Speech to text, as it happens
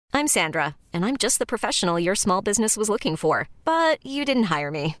I'm Sandra, and I'm just the professional your small business was looking for. But you didn't hire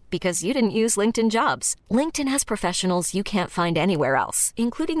me because you didn't use LinkedIn Jobs. LinkedIn has professionals you can't find anywhere else,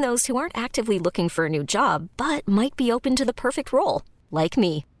 including those who aren't actively looking for a new job, but might be open to the perfect role, like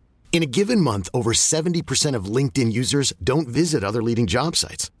me. In a given month, over 70% of LinkedIn users don't visit other leading job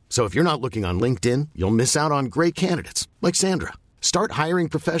sites. So if you're not looking on LinkedIn, you'll miss out on great candidates like Sandra. Start hiring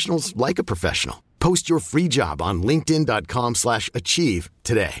professionals like a professional. Post your free job on linkedin.com/achieve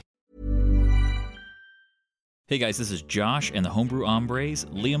today. Hey guys, this is Josh and the Homebrew Hombres,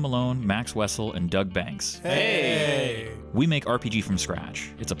 Liam Malone, Max Wessel, and Doug Banks. Hey! We make RPG from scratch.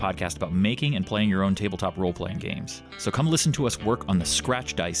 It's a podcast about making and playing your own tabletop role-playing games. So come listen to us work on the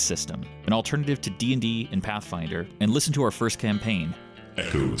Scratch Dice system, an alternative to D&D and Pathfinder, and listen to our first campaign,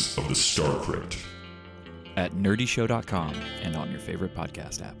 Echoes of the Star Crypt, at nerdyshow.com and on your favorite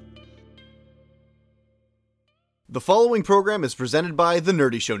podcast app. The following program is presented by The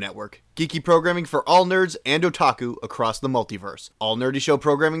Nerdy Show Network, geeky programming for all nerds and otaku across the multiverse. All Nerdy Show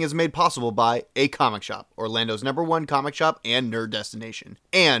programming is made possible by A Comic Shop, Orlando's #1 comic shop and nerd destination,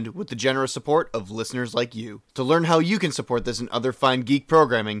 and with the generous support of listeners like you. To learn how you can support this and other fine geek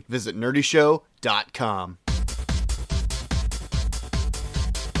programming, visit nerdyshow.com.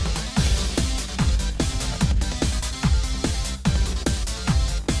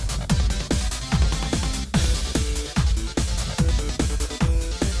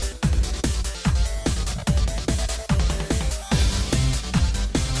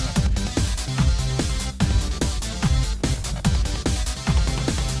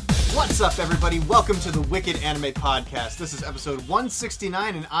 What's up, everybody? Welcome to the Wicked Anime Podcast. This is episode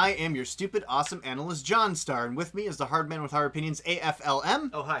 169, and I am your stupid, awesome analyst, John Star. And with me is the hard man with hard opinions,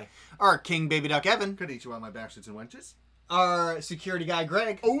 AFLM. Oh, hi. Our King Baby Duck, Evan. Konnichiwa, my bastards and wenches. Our security guy,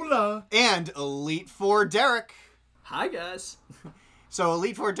 Greg. Hola. And Elite Four, Derek. Hi, guys. So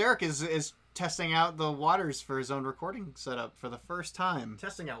Elite Four Derek is testing out the waters for his own recording setup for the first time.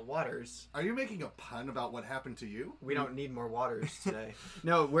 Testing out waters. Are you making a pun about what happened to you? We don't need more waters today.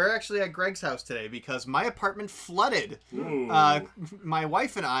 No, we're actually at Greg's house today because my apartment flooded. My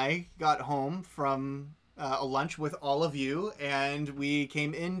wife and I got home from a lunch with all of you, and we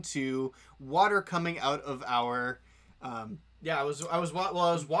came into water coming out of our. Yeah, I was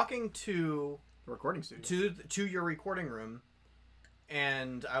walking to the recording studio to your recording room,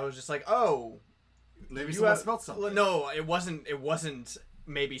 and I was just like, oh, maybe someone spilled something. No, it wasn't.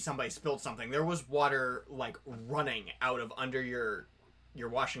 Maybe somebody spilled something. There was water like running out of under your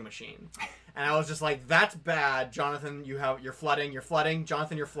washing machine, and I was just like, "That's bad, Jonathan. You're flooding.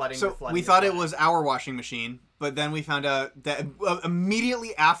 Jonathan, you're flooding." So we thought it was our washing machine, but then we found out that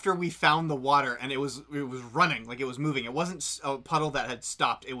immediately after we found the water, and it was running, like it was moving. It wasn't a puddle that had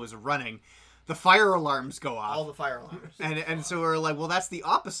stopped. It was running. The fire alarms go off. All the fire alarms. And so we're like, well, that's the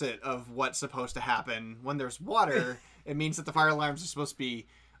opposite of what's supposed to happen. When there's water, it means that the fire alarms are supposed to be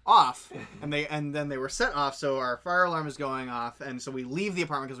off, and then they were set off, so our fire alarm is going off, and so we leave the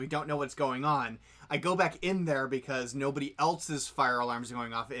apartment because we don't know what's going on. I go back in there because nobody else's fire alarms are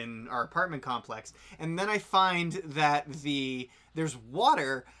going off in our apartment complex, and then I find that there's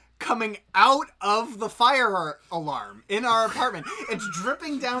water coming out of the fire alarm in our apartment. It's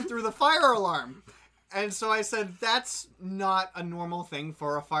dripping down through the fire alarm. And so I said, that's not a normal thing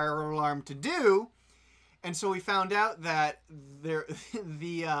for a fire alarm to do. And so we found out that the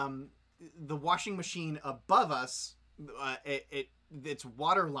washing machine above us, its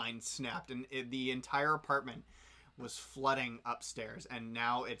water line snapped, and the entire apartment was flooding upstairs, and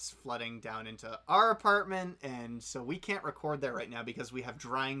now it's flooding down into our apartment, and so we can't record there right now because we have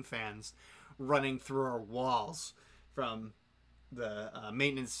drying fans running through our walls from the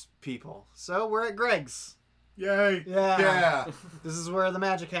maintenance people. So we're at Greg's. Yay! Yeah. This is where the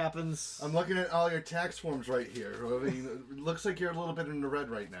magic happens. I'm looking at all your tax forms right here. I mean, it looks like you're a little bit in the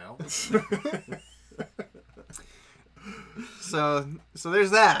red right now. So there's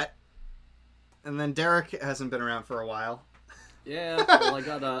that. And then Derek hasn't been around for a while. Yeah, well, I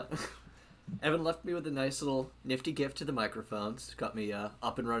got Evan left me with a nice little nifty gift to the microphones. Got me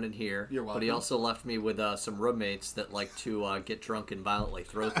up and running here. You're welcome. But he also left me with some roommates that like to get drunk and violently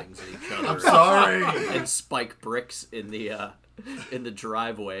throw things at each other. I'm sorry. And spike bricks in the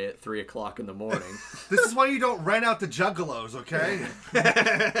driveway at 3 o'clock in the morning. This is why you don't rent out the juggalos, okay?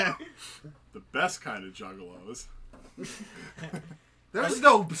 The best kind of juggalos. There's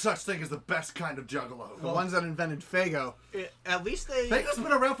no such thing as the best kind of juggalo. The ones that invented Faygo. At least they... Faygo's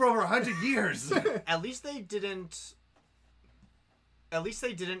been around for over 100 years. At least they didn't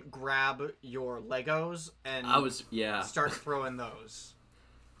grab your Legos and start throwing those.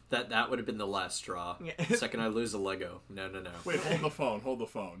 That would have been the last straw. The second I lose a Lego. No. Wait, hold the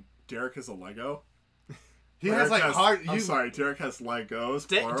phone. Derek has a Lego? He has like hard. I'm sorry, Derek has Legos.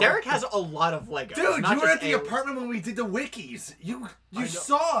 plural? Derek has a lot of Legos. Dude, not you were just at the apartment when we did the wikis. You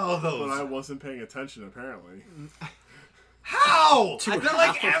saw all those. But I wasn't paying attention, apparently. How? To They're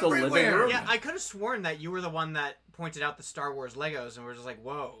like half of the living everywhere. room. Yeah, I could have sworn that you were the one that pointed out the Star Wars Legos, and we're just like,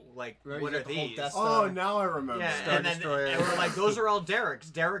 whoa, like, Right, what you are got the whole these? Death Oh, Star. now I remember. Yeah, Star and then Destroyer. and we're like, those are all Derek's.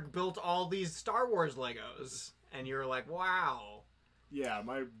 Derek built all these Star Wars Legos, and you were like, wow. Yeah,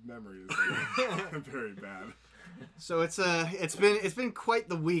 my memory is very bad. So it's been quite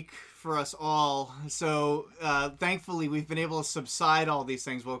the week for us all. So thankfully we've been able to subside all these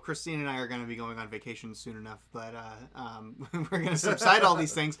things. Well, Christine and I are going to be going on vacation soon enough, but we're going to subside all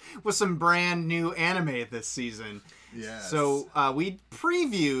these things with some brand new anime this season. Yes. So we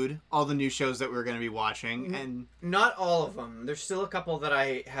previewed all the new shows that we were going to be watching, and Not all of them. There's still a couple that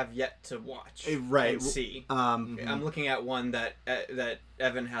I have yet to watch right. and see. I'm looking at one that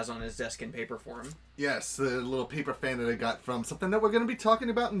Evan has on his desk in paper form. Yes, the little paper fan that I got from something that we're going to be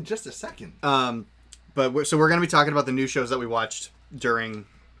talking about in just a second. But we're going to be talking about the new shows that we watched during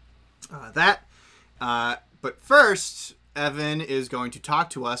that. But first, Evan is going to talk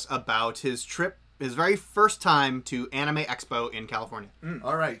to us about his trip, his very first time to Anime Expo in California.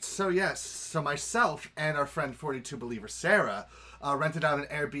 All right, so myself and our friend 42 Believer Sarah rented out an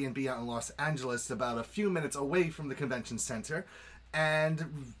Airbnb out in Los Angeles about a few minutes away from the convention center,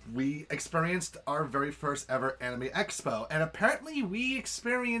 and we experienced our very first ever Anime Expo. And apparently we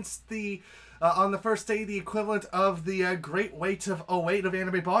experienced on the first day, the equivalent of the Great Wait of 08 of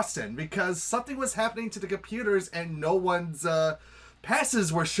Anime Boston, because something was happening to the computers and no one's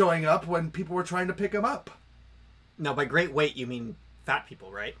passes were showing up when people were trying to pick them up. Now, by great weight, you mean fat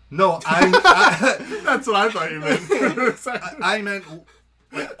people, right? No, That's what I thought you meant. I meant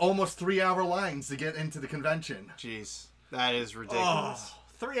like almost 3-hour lines to get into the convention. Jeez, that is ridiculous.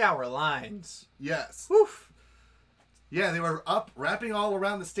 3-hour lines. Yes. Woof. Yeah, they were up, wrapping all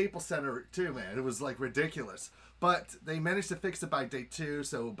around the Staples Center too, man. It was like ridiculous. But they managed to fix it by day 2,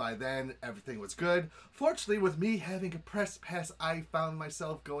 so by then everything was good. Fortunately, with me having a press pass, I found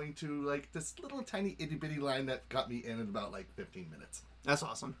myself going to like this little tiny itty bitty line that got me in about like 15 minutes. That's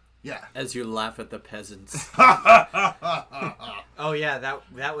awesome. Yeah. As you laugh at the peasants. Oh yeah,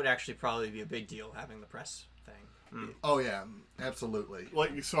 that would actually probably be a big deal, having the press thing. Oh yeah, absolutely.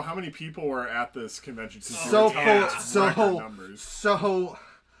 Like, so how many people were at this convention? So record numbers. so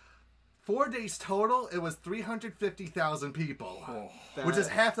 4 days total, it was 350,000 people, which is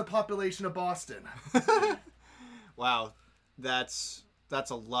half the population of Boston. Wow, that's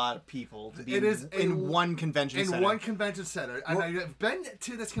a lot of people to be It is in one convention center. In one convention center. And I've been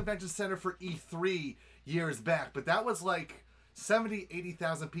to this convention center for E3 years back, but that was like 70,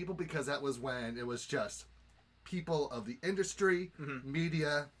 80,000 people, because that was when it was just people of the industry,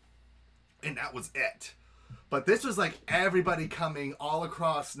 media, and that was it. But this was like everybody coming all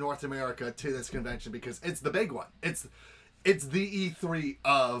across North America to this convention, because it's the big one. It's the E3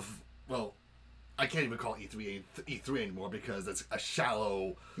 of, well, I can't even call it E3 anymore, because it's a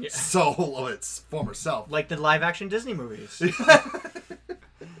shallow soul of its former self. Like the live-action Disney movies.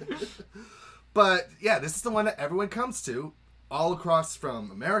 But yeah, this is the one that everyone comes to, all across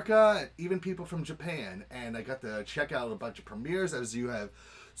from America, and even people from Japan. And I got to check out a bunch of premieres, as you have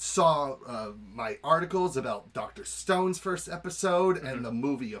saw my articles about Dr. Stone's first episode and the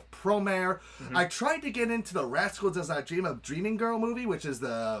movie of Promare. I tried to get into the Rascal Does Not Dream of Dreaming Girl movie, which is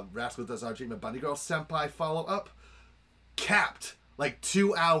the Rascal Does Not Dream of Bunny Girl Senpai follow-up. Capped like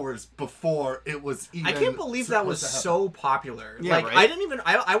 2 hours before it was even. I can't believe that was so popular. Yeah, like, right? I didn't even.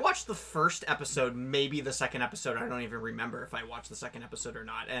 I watched the first episode, maybe the second episode. I don't even remember if I watched the second episode or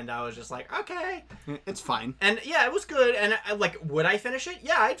not. And I was just like, okay, It's fine. and yeah, it was good. And like, would I finish it?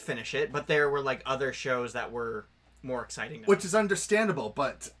 Yeah, I'd finish it. But there were like other shows that were more exciting. Which is understandable,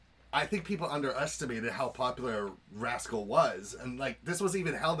 but I think people underestimated how popular Rascal was. And like, this was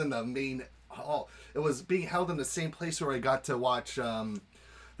even held in the main hall. It was being held in the same place where I got to watch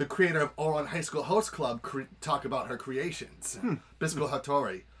the creator of Ouran High School Host Club talk about her creations, Bisco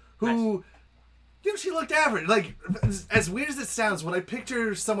Hattori, who, you know, she looked average. Like, as weird as it sounds, when I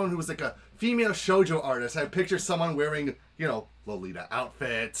picture someone who was like a female shoujo artist, I picture someone wearing, you know, Lolita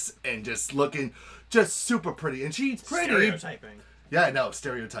outfits and just looking just super pretty. And she's pretty. Stereotyping. Yeah, I know,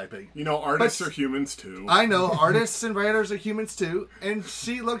 stereotyping. You know, artists are humans too. I know, artists and writers are humans too, and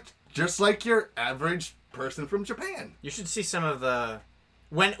she looked just like your average person from Japan. You should see some of the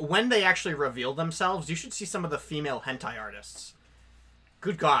when they actually reveal themselves. You should see some of the female hentai artists.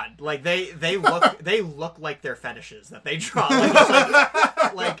 Good God, like they look they look like their fetishes that they draw. Like, it's like,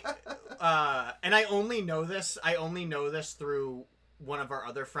 Like, and I only know this through one of our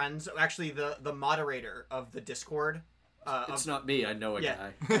other friends. Actually, the moderator of the Discord. It's not me. I know a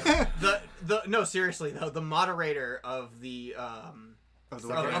guy. No, seriously though, the moderator of the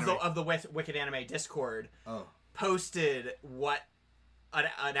Wicked Anime Discord posted what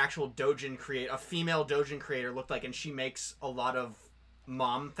an actual doujin creator, a female doujin creator, looked like, and she makes a lot of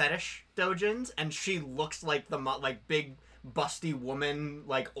mom fetish doujins, and she looks like the big busty woman,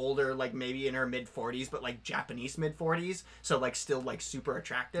 like older, like maybe in her mid-40s, but like Japanese mid-40s, so like still like super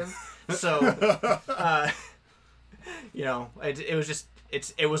attractive. So you know,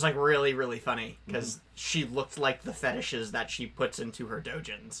 it was like really, really funny because she looked like the fetishes that she puts into her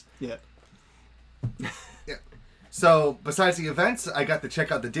doujins. Yeah. Yeah. So besides the events, I got to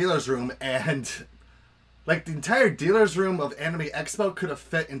check out the dealer's room, and like the entire dealer's room of Anime Expo could have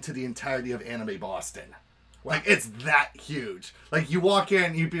fit into the entirety of Anime Boston. Wow. Like, it's that huge. Like, you walk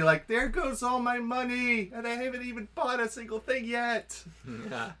in, you'd be like, there goes all my money, and I haven't even bought a single thing yet.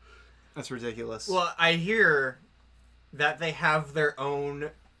 Yeah. That's ridiculous. Well, I hear that they have their own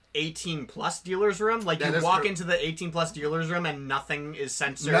 18-plus dealer's room. Like, you walk into the 18-plus dealer's room and nothing is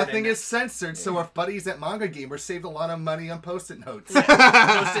censored. Nothing is censored, so our buddies at Manga Gamer saved a lot of money on Post-it notes.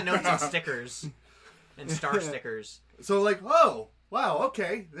 Yeah, Post-it notes and stickers. And star stickers. So, like, oh, wow,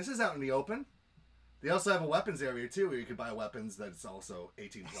 okay, this is out in the open. They also have a weapons area, too, where you can buy weapons that's also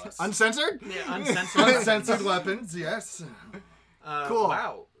 18-plus. Uncensored? Yeah, uncensored. Uncensored weapons, yes. Cool.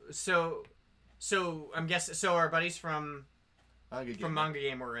 Wow. So I'm guessing, so our buddies from Manga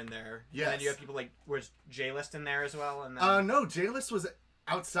Gamer were in there. Yes. And then you have people like, was J-List in there as well? And then... No, J-List was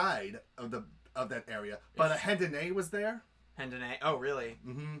outside of that area, but Hendane was there. Hendane? Oh, really?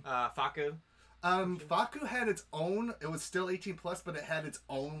 Mm-hmm. Faku? Faku had its own, it was still 18+, but it had its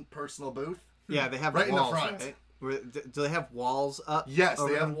own personal booth. Yeah, they have right walls, in the front. Right? Do they have walls up? Yes,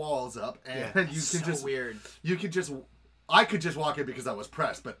 they have walls up, and you can just weird. You could just, I could just walk in because I was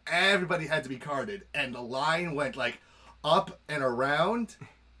pressed, but everybody had to be carded, and the line went like up and around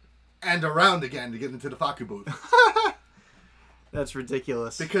again to get into the Faku booth. That's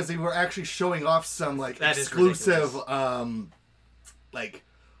ridiculous. Because they were actually showing off some like exclusive like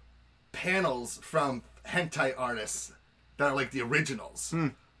panels from hentai artists that are like the originals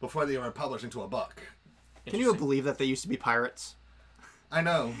before they were published into a book. Can you believe that they used to be pirates? I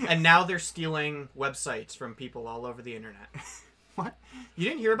know. And now they're stealing websites from people all over the internet. What? You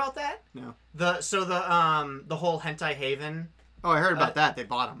didn't hear about that? No. The whole Hentai Haven. Oh, I heard about that. They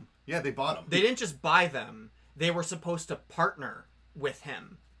bought them. Yeah, they bought them. They didn't just buy them. They were supposed to partner with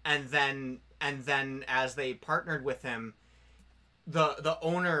him. And then as they partnered with him, the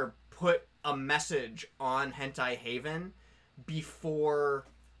owner put a message on Hentai Haven before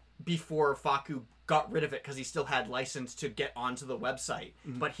Faku got rid of it because he still had license to get onto the website.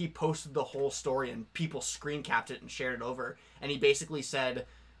 Mm-hmm. But he posted the whole story and people screen capped it and shared it over. And he basically said,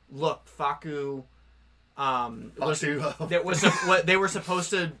 "Look, Faku, they were supposed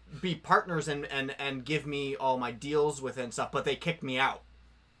to be partners and give me all my deals with it and stuff, but they kicked me out.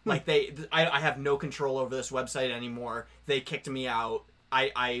 Like I have no control over this website anymore. They kicked me out.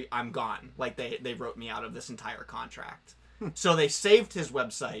 I'm gone. Like they wrote me out of this entire contract. So they saved his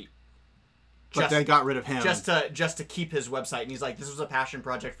website." But they got rid of him just to keep his website, and he's like, "This was a passion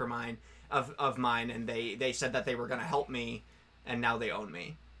project for mine, of mine, and they said that they were going to help me, and now they own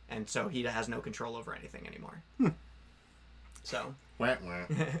me, and so he has no control over anything anymore." So,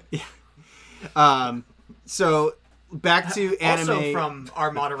 so back to anime. Also from our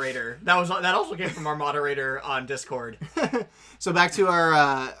moderator. That also came from our moderator on Discord. So back to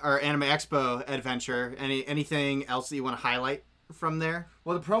our Anime Expo adventure. Anything else that you want to highlight from there?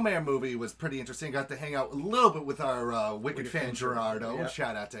 Well, the Promare movie was pretty interesting. Got to hang out a little bit with our Wicked fan Gerardo. Yep.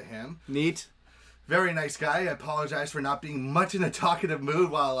 Shout out to him. Neat. Very nice guy. I apologize for not being much in a talkative mood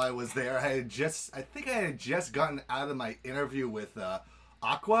while I was there. I think I had just gotten out of my interview with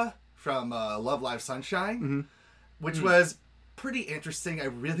Aqua from Love Live Sunshine, which was pretty interesting. I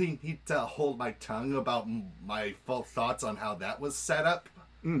really need to hold my tongue about my full thoughts on how that was set up,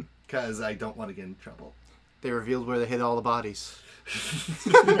 because I don't want to get in trouble. They revealed where they hid all the bodies.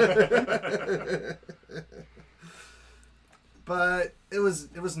 But it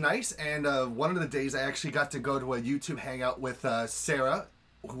was nice, and one of the days I actually got to go to a YouTube hangout with Sarah,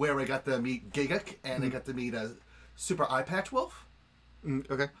 where I got to meet Gigak, and I got to meet Super Eye Patch Wolf.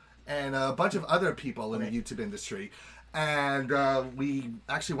 Okay. And a bunch of other people in the YouTube industry. And we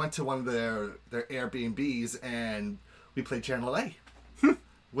actually went to one of their Airbnbs, and we played Channel A.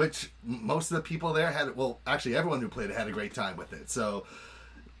 Which most of the people there had, well, actually everyone who played it had a great time with it. So,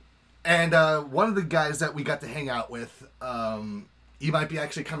 and one of the guys that we got to hang out with, you might be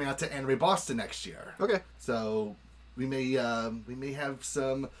actually coming out to Anime Boston next year. Okay. So we may have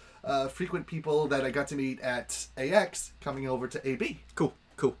some frequent people that I got to meet at AX coming over to AB. Cool.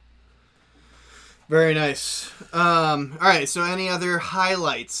 Very nice. All right. So, any other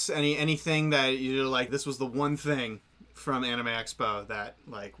highlights? Anything that you're like? This was the one thing from Anime Expo that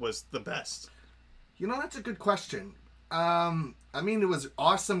like was the best. You know, that's a good question. I mean, it was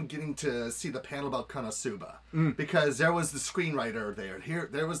awesome getting to see the panel about Konosuba because there was the screenwriter there.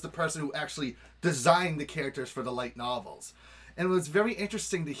 There was the person who actually designed the characters for the light novels. And it was very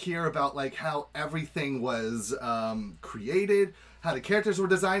interesting to hear about like how everything was created, how the characters were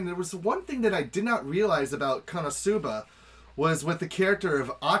designed. There was one thing that I did not realize about Konosuba was with the character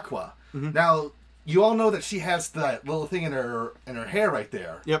of Aqua. Mm-hmm. Now, you all know that she has that little thing in her hair right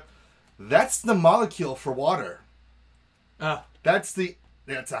there. Yep. That's the molecule for water. Oh. That's a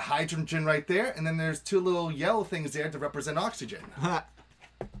hydrogen right there, and then there's two little yellow things there to represent oxygen.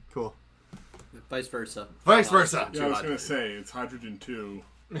 Cool. Vice versa. Vice versa. Yeah, I was going to say, it's hydrogen 2,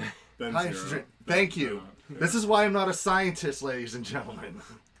 then Hydrogen. 0. Thank you. This is why I'm not a scientist, ladies and gentlemen.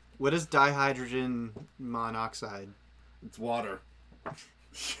 What is dihydrogen monoxide? It's water.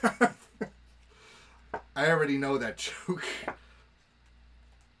 I already know that joke.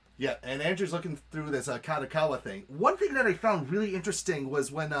 Yeah, and Andrew's looking through this Kadokawa thing. One thing that I found really interesting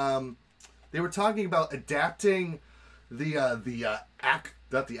was when they were talking about adapting the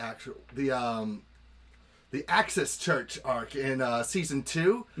Axis Church arc in season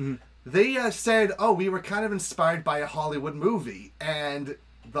 2. Mm-hmm. They said, "Oh, we were kind of inspired by a Hollywood movie," and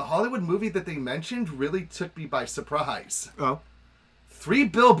the Hollywood movie that they mentioned really took me by surprise. Oh, 3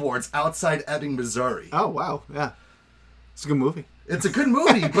 Billboards Outside Ebbing, Missouri. Oh, wow, yeah, it's a good movie. It's a good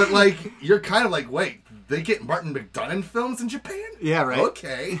movie, but like you're kind of like, wait, they get Martin McDonagh films in Japan? Yeah, right.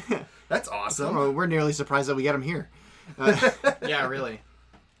 Okay, that's awesome. Oh, we're nearly surprised that we get them here. Yeah, really.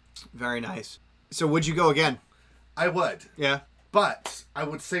 Very nice. So, would you go again? I would. Yeah. But I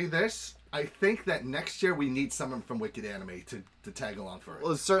would say this. I think that next year we need someone from Wicked Anime to tag along for it.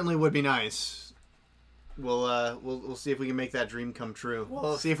 Well, it certainly would be nice. We'll see if we can make that dream come true.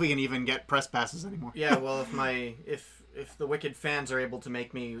 We'll see if we can even get press passes anymore. Yeah, well, if the Wicked fans are able to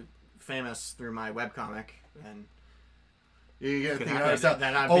make me famous through my webcomic, then you get that'd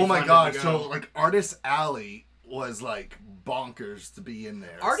be oh my fun god! to go. So like Artist Alley was like bonkers to be in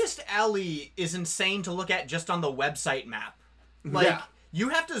there. Artist Alley is insane to look at just on the website map. Like you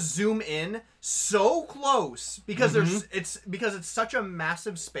have to zoom in so close because it's such a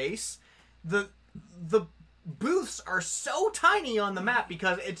massive space. The booths are so tiny on the map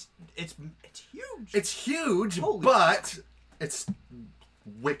because it's huge. It's huge, Holy but it's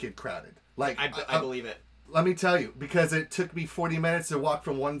wicked crowded. Like I believe it. Let me tell you, because it took me 40 minutes to walk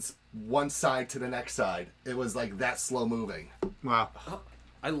from one side to the next side. It was like that slow moving. Wow.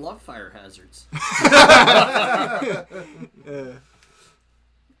 I love fire hazards.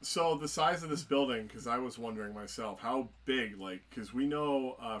 So the size of this building, because I was wondering myself, how big, like, because we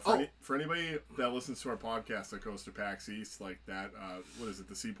know, for anybody that listens to our podcast that goes to PAX East, like that, what is it,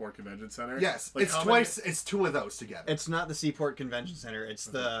 the Seaport Convention Center? Yes, like it's twice, it's 2 of those together. It's not the Seaport Convention Center. It's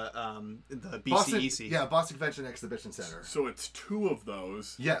the BCEC. Boston, Boston Convention Exhibition Center. So it's 2 of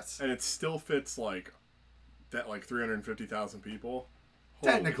those. Yes. And it still fits, like 350,000 people?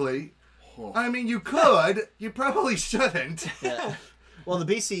 Technically. I mean, you could. You probably shouldn't. Yeah. Well, the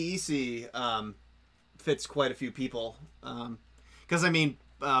BCEC fits quite a few people. Because, I mean,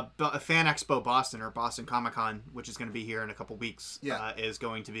 Fan Expo Boston, or Boston Comic Con, which is going to be here in a couple weeks, is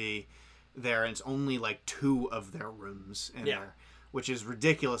going to be there. And it's only like 2 of their rooms in there, which is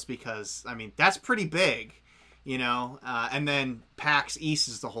ridiculous because, I mean, that's pretty big, you know? And then PAX East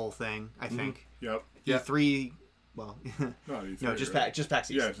is the whole thing, I think. Yep. E3... Well, no, just PAX East.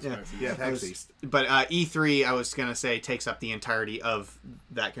 Yeah, just PAX East. Yeah, PAX East. But E3, I was going to say, takes up the entirety of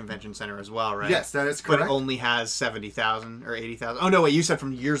that convention center as well, right? Yes, that is correct. But it only has 70,000 or 80,000. Oh, no, wait, you said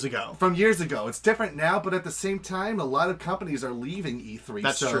from years ago. From years ago. It's different now, but at the same time, a lot of companies are leaving E3.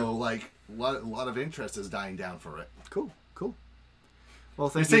 That's true. Like, a lot of interest is dying down for it. Cool. Well, You're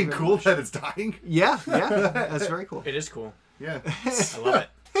thank you saying very cool much. that it's dying? Yeah, that's very cool. It is cool. Yeah. I love it.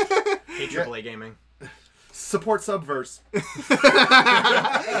 Hate AAA gaming. Support Subverse.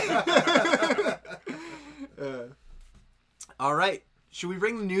 All right. Should we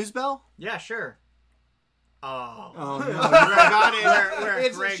ring the news bell? Yeah, sure. Oh no. Got it. We're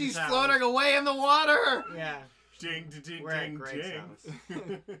at Greg's she's house. floating away in the water. Yeah. Ding, ding, We're at ding, Greg's ding. house.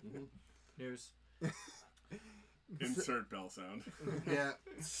 News. Insert bell sound. Yeah.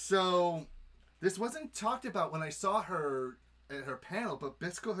 So, this wasn't talked about when I saw her at her panel, but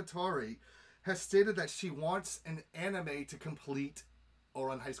Bisco Hattori has stated that she wants an anime to complete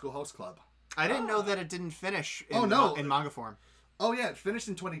Ouran High School Host Club. I didn't know that it didn't finish in, in manga form. Oh, yeah, it finished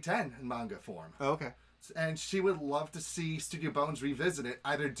in 2010 in manga form. Oh, okay. And she would love to see Studio Bones revisit it,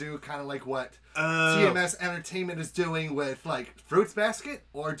 either do kind of like what TMS Entertainment is doing with like Fruits Basket,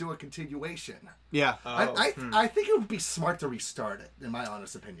 or do a continuation. Yeah. I think it would be smart to restart it, in my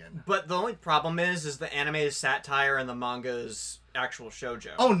honest opinion. But the only problem is the anime is satire and the manga is actual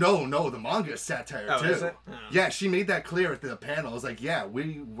shoujo. Oh, no, the manga is satire, too. Is it? Oh. Yeah, she made that clear at the panel. It was like, yeah,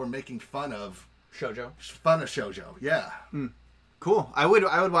 we were making fun of shoujo. Shoujo, yeah. Cool. I would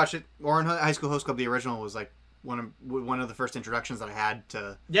watch it. Ouran High School Host Club, the original, was like one of the first introductions that I had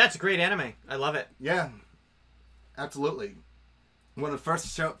to. Yeah, it's a great anime. I love it. Yeah, absolutely. One of the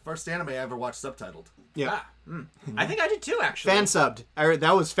first anime I ever watched subtitled. Yeah, I think I did too. Actually, fan subbed.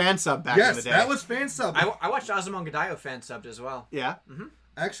 That was fan sub back in the day. Yes, that was fan sub. I watched Azumanga fan subbed as well. Yeah.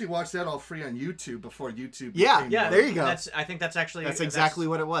 I actually watched that all free on YouTube before YouTube. Yeah, became there you go. I think that's actually exactly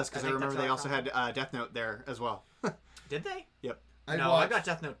what it was, because I remember they also common. had Death Note there as well. Did they? Yep. I got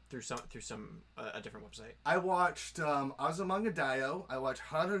Death Note through a different website. I watched Azumanga Daioh, I watched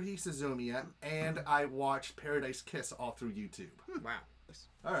Haruhi Suzumiya, and I watched Paradise Kiss all through YouTube. Wow.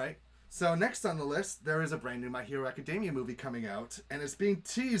 All right. So next on the list, there is a brand new My Hero Academia movie coming out, and it's being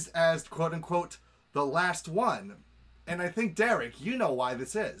teased as quote-unquote the last one. And I think, Derek, you know why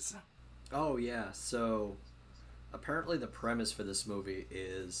this is. Oh, yeah. So apparently the premise for this movie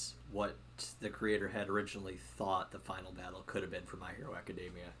is what the creator had originally thought the final battle could have been for My Hero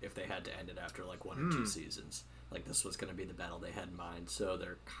Academia if they had to end it after like 1 or 2 seasons. Like this was going to be the battle they had in mind. So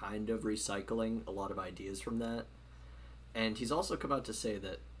they're kind of recycling a lot of ideas from that. And he's also come out to say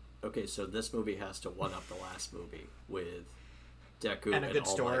that, okay, so this movie has to one-up the last movie with Deku and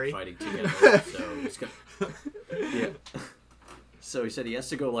All Might fighting together. So he's gonna, yeah. So he said he has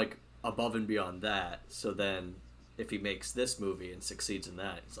to go like above and beyond that. So then, if he makes this movie and succeeds in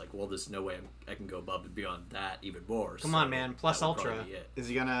that, it's like, well, there's no way I can go above and beyond that even more. Come on, man! Plus Ultra. Is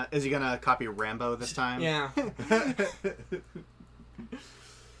he gonna copy Rambo this time? Yeah. I'm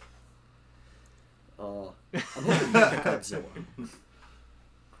hoping Godzilla.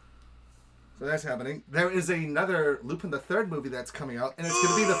 So that's happening. There is another Lupin the Third movie that's coming out, and it's going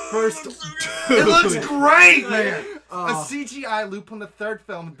to be the first. It looks great, man. A CGI Lupin the Third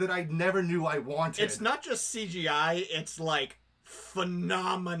film that I never knew I wanted. It's not just CGI; it's like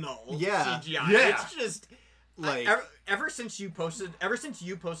phenomenal. CGI. Yeah. It's just like ever since you posted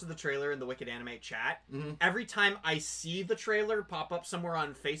the trailer in the Wicked Anime chat, every time I see the trailer pop up somewhere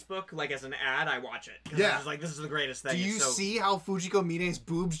on Facebook, like as an ad, I watch it. Yeah, I'm just like, this is the greatest thing. Do you see how Fujiko Mine's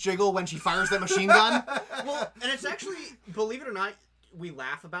boobs jiggle when she fires that machine gun? Well, and it's actually, believe it or not, we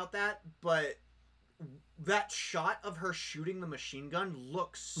laugh about that, but that shot of her shooting the machine gun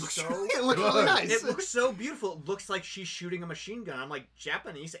looks it looks really nice. It looks so beautiful. It looks like she's shooting a machine gun. I'm like,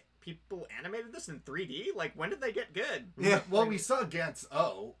 Japanese people animated this in 3D? Like, when did they get good? Yeah. Well, we saw Gantz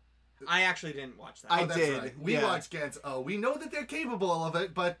O. I actually didn't watch that. I did. Right. We watched Gantz O. We know that they're capable of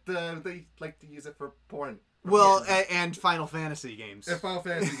it, but they like to use it for porn. Well, and Final Fantasy games. And Final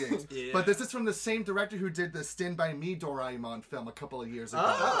Fantasy games. Yeah. But this is from the same director who did the Stand By Me Doraemon film a couple of years ago.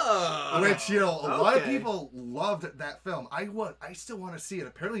 Oh. Which, a lot of people loved that film. I still want to see it.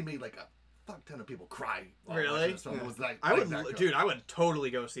 Apparently made like a fuck ton of people cry. Really? This film. It was like, I would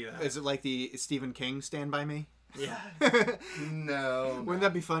totally go see that. Is it like the Stephen King Stand By Me? Yeah. No. Wouldn't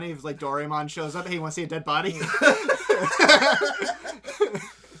that be funny if like Doraemon shows up? Hey, you want to see a dead body?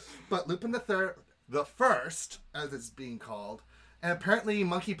 But Lupin the First, as it's being called, and apparently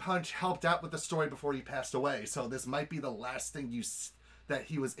Monkey Punch helped out with the story before he passed away. So this might be the last thing that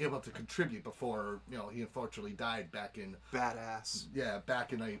he was able to contribute before he unfortunately died back in Badass. Yeah,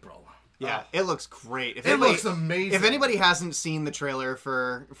 back in April. Yeah, it looks great. It looks amazing. If anybody hasn't seen the trailer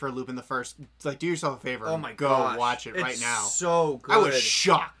for Lupin the First, like, do yourself a favor. Oh my god, go watch it right now. So good. I was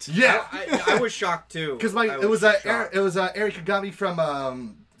shocked. Yeah, I was shocked too. Because it was Eric Kagami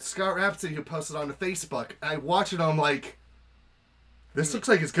from Scott Rhapsody who posted on the Facebook. I watched it and I'm like, this looks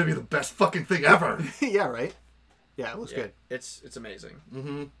like it's gonna be the best fucking thing ever. Yeah, right. Yeah, it looks good. It's amazing.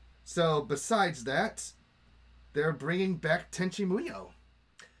 Mm-hmm. So besides that, they're bringing back Tenchi Muyo.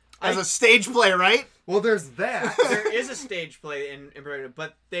 As a stage play, right? Well, there's that. There is a stage play in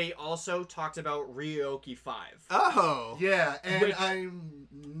but they also talked about Ryoki 5. Oh. Yeah,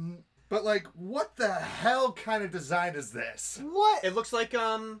 and But, like, what the hell kind of design is this? What? It looks like,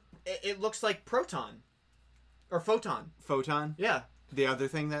 it looks like Proton. Or Photon. Photon? Yeah. The other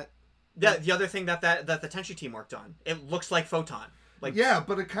thing that... Yeah, the other thing that the Tenchi team worked on. It looks like Photon. Like, yeah,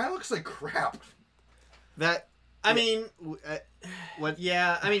 but it kind of looks like crap. I mean, what?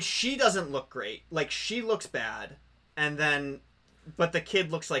 Yeah, I mean, she doesn't look great. Like, she looks bad, and then but the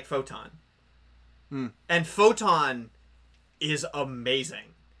kid looks like Photon. And Photon is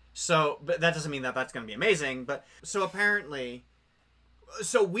amazing. So, but that doesn't mean that that's going to be amazing. But so apparently,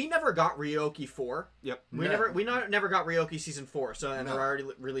 so we never got Ryoki 4. Yep. We never got Ryoki season 4. So and they're already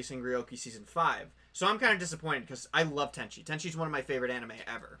releasing Ryoki season 5. So I'm kind of disappointed because I love Tenchi. Tenchi's one of my favorite anime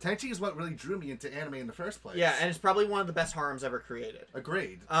ever. Tenchi is what really drew me into anime in the first place. Yeah, and it's probably one of the best harems ever created.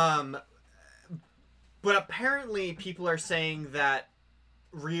 Agreed. But apparently people are saying that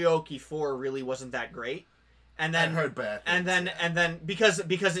Ryoki 4 really wasn't that great. And then I heard bad things, and then because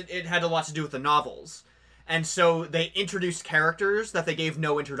it had a lot to do with the novels. And so they introduced characters that they gave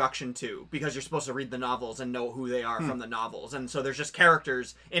no introduction to because you're supposed to read the novels and know who they are from the novels. And so there's just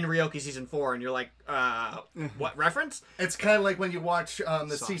characters in Ryoki season 4 and you're like, what reference? It's kind of like when you watch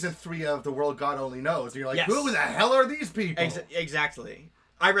the season 3 of The World God Only Knows and you're like, Yes. who the hell are these people? Exactly.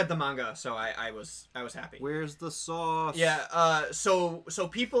 I read the manga, so I was happy. Where's the sauce? Yeah, so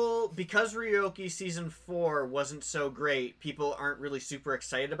people, because Ryoki season 4 wasn't so great, people aren't really super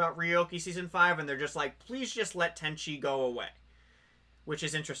excited about Ryoki season 5, and they're just like, please just let Tenchi go away. Which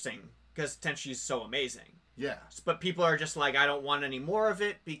is interesting, because Tenchi's so amazing. Yeah. But people are just like, I don't want any more of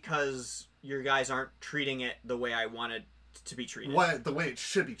it, because your guys aren't treating it the way I wanted to be treated. The way it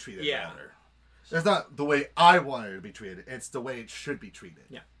should be treated. Yeah. Rather. It's not the way I wanted it to be treated. It's the way it should be treated.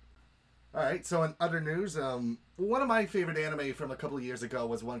 Yeah. All right. So in other news, one of my favorite anime from a couple of years ago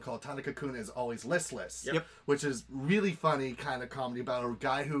was one called Tanaka-kun is Always Listless. Yep. Which is really funny kind of comedy about a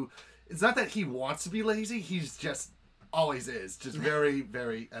guy who, it's not that he wants to be lazy, he's just always is. Just very,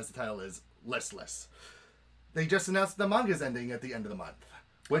 very, as the title is, listless. They just announced the manga's ending at the end of the month.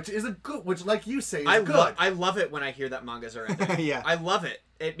 Which is which like you say, is good. I love it when I hear that mangas are ending. Yeah. I love it.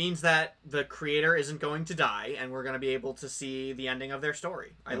 It means that the creator isn't going to die, and we're going to be able to see the ending of their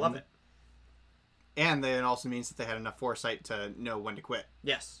story. I love it. And then it also means that they had enough foresight to know when to quit.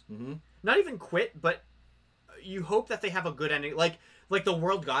 Yes. Mm-hmm. Not even quit, but you hope that they have a good ending. Like The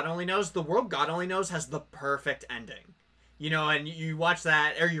World God Only Knows. The World God Only Knows has the perfect ending. You know, and you watch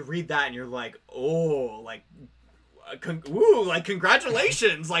that, or you read that, and you're like, oh, like...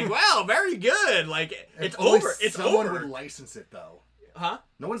 congratulations! Like, wow, very good. Like, it's over. It's someone over. would license it though. Huh?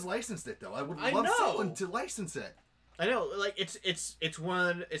 No one's licensed it though. I would I love know. someone to license it. I know. Like, it's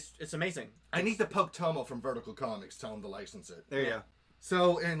amazing. I need to poke Tomo from Vertical Comics. Tell him to license it. There you go.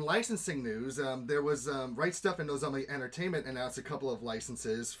 So in licensing news, there was Right Stuff and Nozomi Entertainment announced a couple of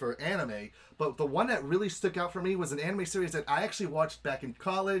licenses for anime, but the one that really stuck out for me was an anime series that I actually watched back in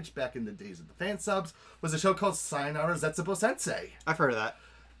college, back in the days of the fan subs, was a show called Sayonara Zetsubo Sensei. I've heard of that.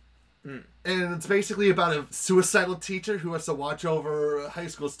 And it's basically about a suicidal teacher who has to watch over high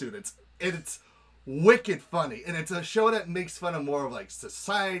school students. And it's wicked funny. And it's a show that makes fun of more of like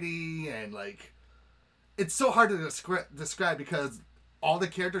society and like... It's so hard to describe because... all the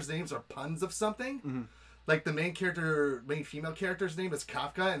characters' names are puns of something. Mm-hmm. Like the main female character's name is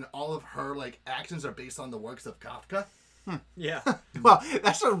Kafka, and all of her like actions are based on the works of Kafka. Yeah. Well,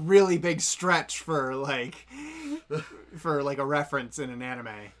 that's a really big stretch for like a reference in an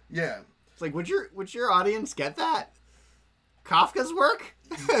anime. Yeah. It's like, would your audience get that? Kafka's work?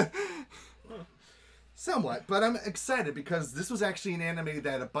 Somewhat, but I'm excited because this was actually an anime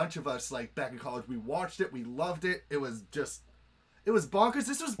that a bunch of us like back in college, we watched it, we loved it. It was bonkers.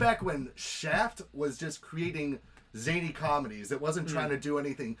 This was back when Shaft was just creating zany comedies. It wasn't trying to do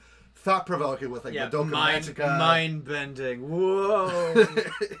anything thought-provoking with like Madoka Magica. Mind-bending. Whoa.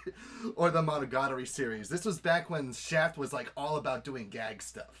 Or the Monogatari series. This was back when Shaft was like all about doing gag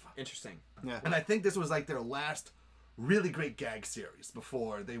stuff. Interesting. Yeah. And I think this was like their last really great gag series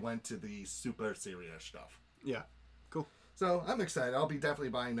before they went to the super serious stuff. Yeah. Cool. So I'm excited. I'll be definitely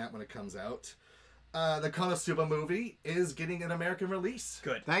buying that when it comes out. The Konosuba movie is getting an American release.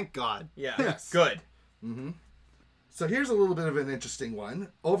 Good. Thank God. Yeah. Yes. Good. Mm-hmm. So here's a little bit of an interesting one.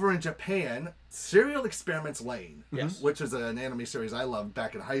 Over in Japan, Serial Experiments Lane, which is an anime series I loved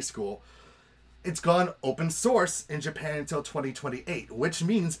back in high school, it's gone open source in Japan until 2028, which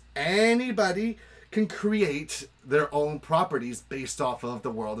means anybody can create their own properties based off of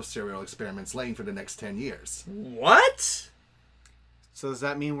the world of Serial Experiments Lane for the next 10 years. What? So does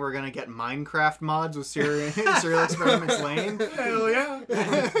that mean we're gonna get Minecraft mods with Serial Experiments Lane? Hell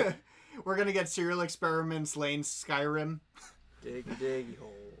yeah! We're gonna get Serial Experiments Lane Skyrim. Diggy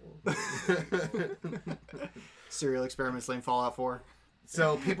hole. Serial Experiments Lane Fallout 4.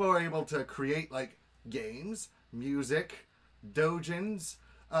 So people are able to create like games, music, doujins,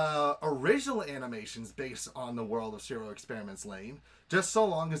 original animations based on the world of Serial Experiments Lane, just so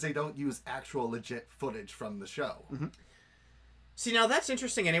long as they don't use actual legit footage from the show. Mm-hmm. See, now that's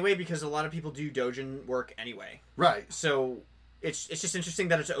interesting anyway, because a lot of people do doujin work anyway. Right. So it's just interesting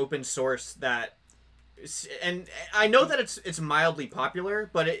that it's open source. And I know that it's mildly popular,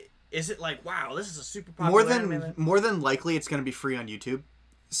 but is it like, wow, this is a super popular more than likely it's going to be free on YouTube.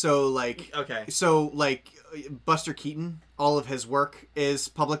 So like Buster Keaton, all of his work is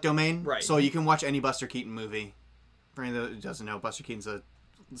public domain. Right. So you can watch any Buster Keaton movie. For anyone that doesn't know, Buster Keaton's a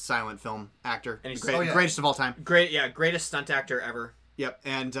silent film actor. And he's greatest of all time. Greatest stunt actor ever. Yep,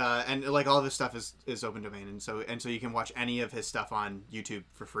 and like all of his stuff is open domain, and so you can watch any of his stuff on YouTube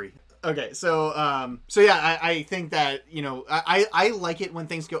for free. Okay, so yeah, I think that I like it when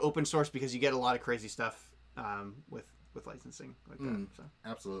things go open source because you get a lot of crazy stuff with licensing like that. So.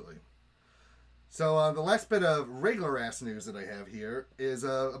 Absolutely. So the last bit of regular ass news that I have here is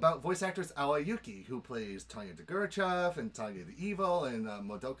about voice actress Aoi Yuki, who plays Tanya Degurachev and Tanya the Evil and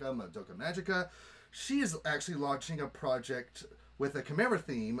Madoka Magica. She is actually launching a project with a Chimera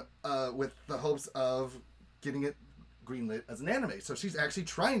theme with the hopes of getting it greenlit as an anime. So she's actually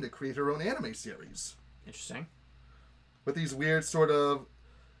trying to create her own anime series. Interesting. With these weird sort of...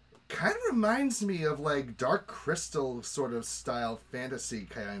 Kind of reminds me of like Dark Crystal sort of style fantasy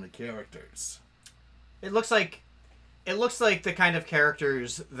kind of characters. It looks like the kind of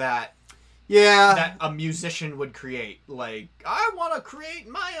characters that a musician would create. Like, I want to create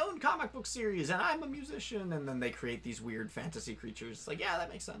my own comic book series, and I'm a musician, and then they create these weird fantasy creatures. It's like, yeah, that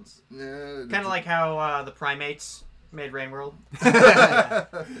makes sense. Kind of like how the Primates made Rain World.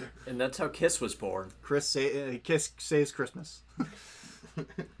 And that's how Kiss was born. Kiss saves Christmas.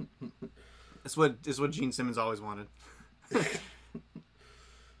 It's what Gene Simmons always wanted.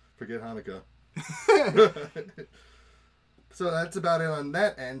 Forget Hanukkah. So that's about it on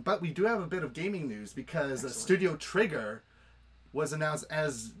that end, but we do have a bit of gaming news because Studio Trigger was announced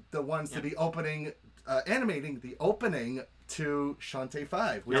as the ones to be animating the opening to Shantae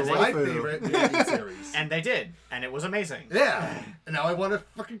 5, which is my favorite gaming series. And they did, and it was amazing. Yeah, and now I want a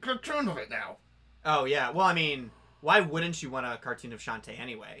fucking cartoon of it now. Oh yeah, well I mean, why wouldn't you want a cartoon of Shantae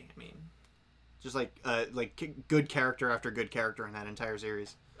anyway? I mean, just like good character after good character in that entire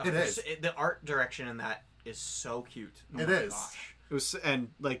series. It is. The art direction in that is so cute. It is. Gosh. It was, and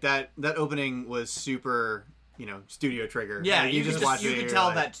like that opening was super, Studio Trigger. Yeah, like, you could tell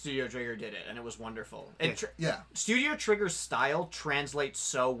like, that Studio Trigger did it, and it was wonderful. Yeah. Studio Trigger's style translates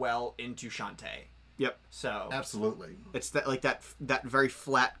so well into Shantae. Yep. So absolutely, it's that very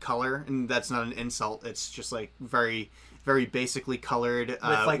flat color, and that's not an insult. It's just like very, very basically colored with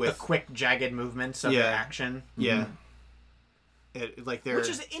the quick jagged movements of the action. Yeah. Which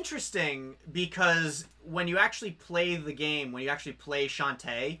is interesting because when you actually play the game, when you actually play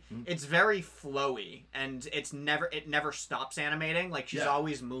Shantae, it's very flowy and it never stops animating. Like she's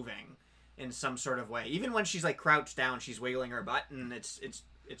always moving in some sort of way. Even when she's like crouched down, she's wiggling her butt, and it's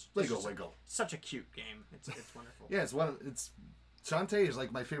wiggle. Such a cute game. It's wonderful. Yeah, Shantae is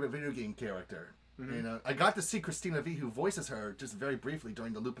like my favorite video game character. Mm-hmm. I got to see Christina V, who voices her, just very briefly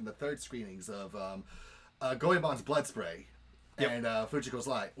during the Lupin the Third screenings of Goemon's Blood Spray. Yep. And Fujiko's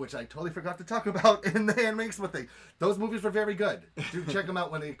Lie, which I totally forgot to talk about in the Anime Expo thing. Those movies were very good. Do check them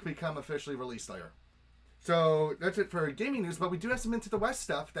out when they become officially released later. So that's it for gaming news, but we do have some Into the West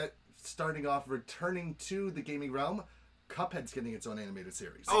stuff that, starting off, returning to the gaming realm. Cuphead's getting its own animated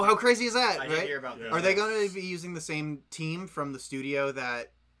series. Oh, how crazy is that? I didn't hear about that. Are they going to be using the same team from the studio that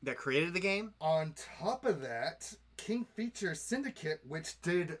created the game? On top of that, King Feature Syndicate, which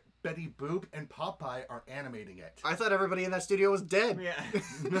did Betty Boop and Popeye, are animating it. I thought everybody in that studio was dead. Yeah.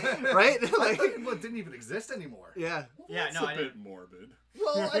 Right? I thought it didn't even exist anymore. Yeah. Yeah, That's a bit morbid.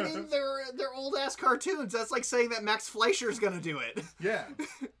 Well, I mean, they're old-ass cartoons. That's like saying that Max Fleischer's going to do it. Yeah.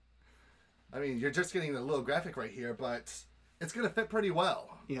 I mean, you're just getting a little graphic right here, but it's going to fit pretty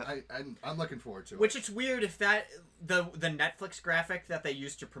well. Yeah. I'm looking forward to it. Which it's weird if that, the Netflix graphic that they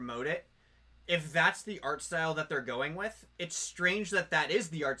used to promote it, if that's the art style that they're going with, it's strange that is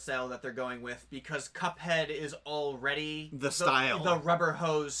the art style that they're going with, because Cuphead is already the rubber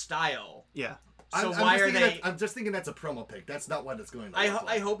hose style. Yeah. So why are they? I'm just thinking that's a promo pic. That's not what it's going to look like.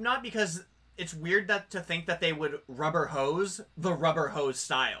 I hope not, because it's weird to think that they would rubber hose the rubber hose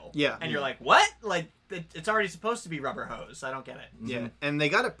style. Yeah. And you're like, what? Like, it's already supposed to be rubber hose. I don't get it. Yeah. Mm-hmm. And they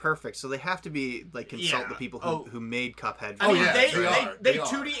got it perfect, so they have to be like consult the people who made Cuphead. I mean, they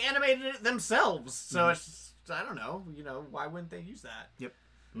 2D animated it themselves, so it's just, I don't know. Why wouldn't they use that? Yep.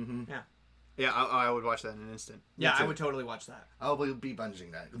 Mm-hmm. Yeah. Yeah, I would watch that in an instant. Yeah, I would totally watch that. I'll be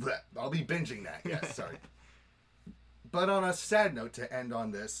binging that. I'll be binging that. Yes, sorry. But on a sad note, to end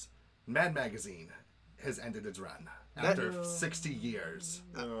on this, Mad Magazine has ended its run after 60 years.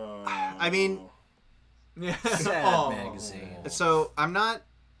 I mean, Sad magazine. So I'm not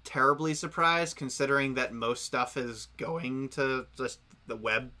terribly surprised, considering that most stuff is going to just the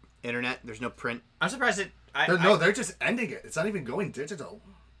web, internet. There's no print. I'm surprised they're just ending it. It's not even going digital.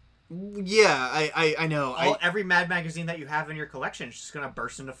 Yeah, I know. Every Mad magazine that you have in your collection is just gonna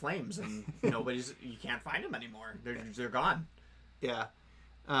burst into flames, and you can't find them anymore. They're gone. Yeah.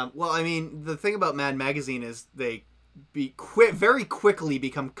 Well, I mean, the thing about Mad Magazine is they very quickly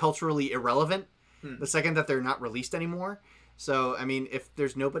become culturally irrelevant the second that they're not released anymore. So, I mean, if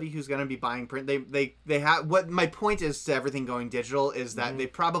there's nobody who's going to be buying print, they have... What my point is to everything going digital is that they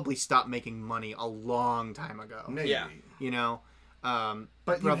probably stopped making money a long time ago. Maybe. Yeah. You know?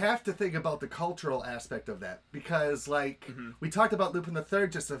 But you have to think about the cultural aspect of that. Because, we talked about Lupin the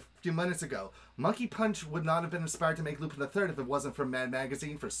Third just a few minutes ago. Monkey Punch would not have been inspired to make Lupin the Third if it wasn't for Mad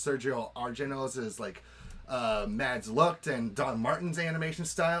Magazine, for Sergio Argeno's, Mads looked and Don Martin's animation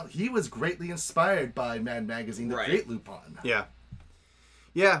style. He was greatly inspired by Mad Magazine to create Lupin. Yeah.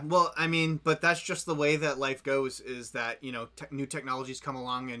 Yeah, well, I mean, but that's just the way that life goes, is that, new technologies come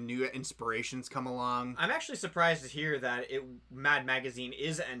along and new inspirations come along. I'm actually surprised to hear that Mad Magazine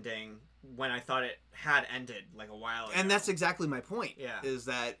is ending when I thought it had ended, a while ago. And that's exactly my point. Yeah. Is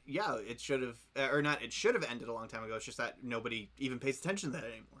that, it should have, it should have ended a long time ago. It's just that nobody even pays attention to that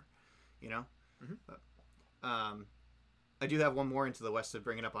anymore, Mm-hmm. But, I do have one more Into the West to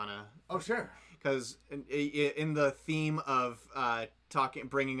bring it up on a... Oh, sure. Because in the theme of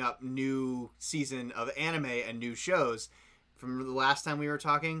bringing up new season of anime and new shows, from the last time we were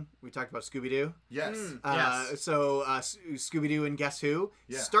talking, we talked about Scooby-Doo. Yes. Yes. So Scooby-Doo and Guess Who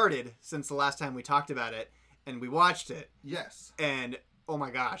started since the last time we talked about it, and we watched it. Yes. And, oh my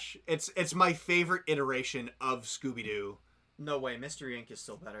gosh, it's my favorite iteration of Scooby-Doo. No way, Mystery Inc. is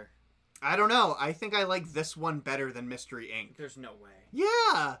still better. I don't know. I think I like this one better than Mystery Inc. There's no way.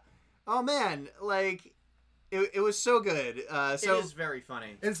 Yeah. Oh man, it was so good. It is very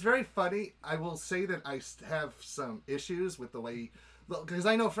funny. It's very funny. I will say that I have some issues with the way, because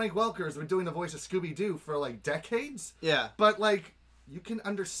I know Frank Welker has been doing the voice of Scooby-Doo for decades. Yeah. But you can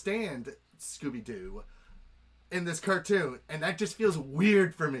understand Scooby-Doo in this cartoon, and that just feels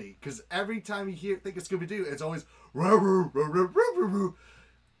weird for me, because every time you think of Scooby-Doo, it's always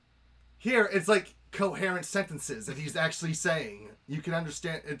here it's coherent sentences that he's actually saying. You can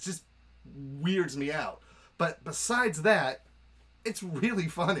understand. It just weirds me out. But besides that, it's really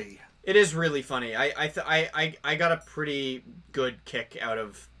funny. It is really funny. I got a pretty good kick out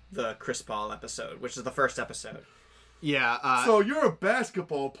of the Chris Paul episode, which is the first episode. Yeah. So you're a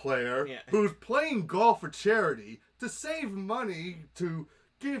basketball player who's playing golf for charity to save money to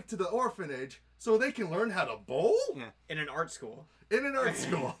give to the orphanage so they can learn how to bowl? Yeah. In an art school. In an art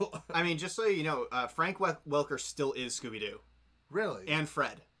school. I mean, just so you know, Frank Welker still is Scooby-Doo. Really? And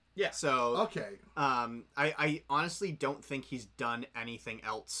Fred. Yeah. So okay. I honestly don't think he's done anything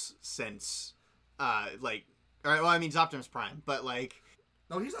else since he's Optimus Prime, but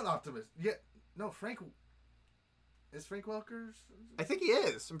no, he's not Optimus. Yeah. No, Frank is Frank Welker's? I think he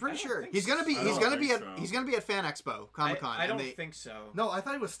is. I'm pretty sure. He's gonna be at Fan Expo, Comic-Con. I don't think so. No, I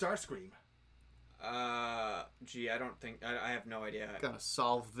thought he was Starscream. I don't think I have no idea. Gonna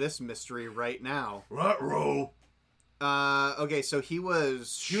solve this mystery right now. Ruh-roh. Okay, so he was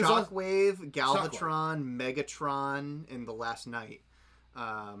Shockwave, Galvatron, Megatron in The Last Night.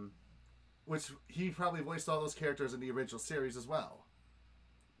 Which he probably voiced all those characters in the original series as well.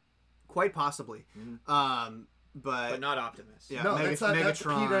 Quite possibly. Mm-hmm. But not Optimus. Yeah, no,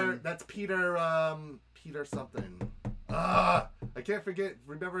 Megatron. That's Peter something. I can't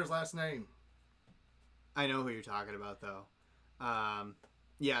remember his last name. I know who you're talking about, though.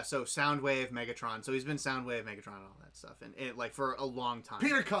 Yeah, so Soundwave, Megatron. So he's been Soundwave, Megatron, and all that stuff, and for a long time.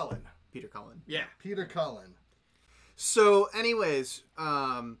 Peter Cullen. Yeah. Peter Cullen. So, anyways,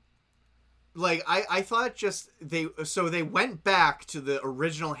 I thought they went back to the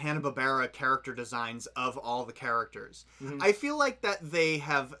original Hanna-Barbera character designs of all the characters. Mm-hmm. I feel like that they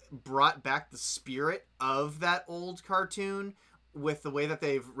have brought back the spirit of that old cartoon with the way that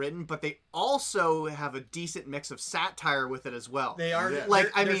they've written, but they also have a decent mix of satire with it as well. They are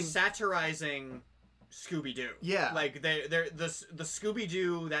they're satirizing Scooby-Doo. Yeah, they're the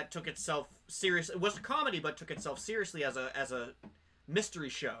Scooby-Doo that took itself serious. It was a comedy, but took itself seriously as a mystery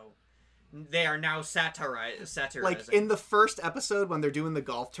show. they are now satirizing. Like in the first episode when they're doing the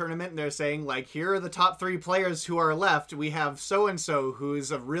golf tournament and they're saying like, here are the top 3 players who are left. We have so-and-so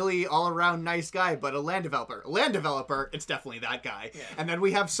who's a really all-around nice guy, but a land developer. It's definitely that guy. Yeah. And then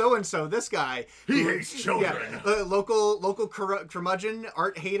we have so-and-so, this guy. He hates children. Yeah, local curmudgeon,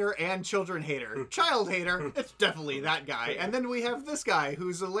 art hater, and children hater. Child hater, it's definitely that guy. And then we have this guy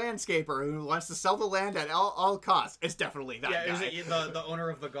who's a landscaper who wants to sell the land at all costs. It's definitely that guy. Yeah, the owner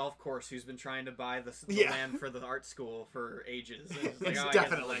of the golf course who's been trying to buy the land for the art school for ages. It's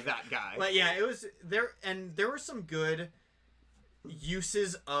definitely that guy. But yeah, it was there, and there were some good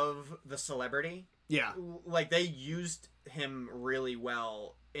uses of the celebrity. Yeah. Like, they used him really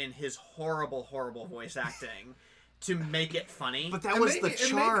well in his horrible voice acting to make it funny. But that was the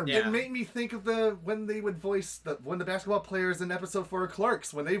charm. It made me think of when they would voice when the basketball players in episode 4 of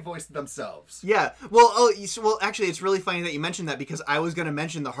Clerks, when they voiced themselves. Yeah. Well, actually, it's really funny that you mentioned that, because I was going to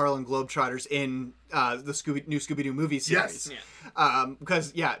mention the Harlem Globetrotters in the new Scooby-Doo movie series. Yes.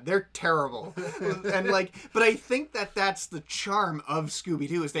 Because they're terrible. And but I think that's the charm of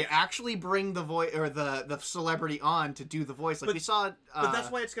Scooby-Doo, is they actually bring the voice or the celebrity on to do the voice. Like we saw. But that's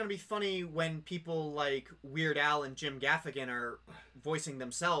why it's going to be funny when people like Weird Al and Jim Gaffigan are voicing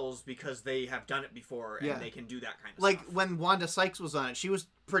themselves, because they have done it before and they can do that kind of stuff. Like when Wanda Sykes was on it, she was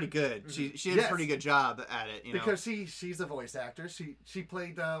pretty good. She did a pretty good job at it, because she's a voice actor. She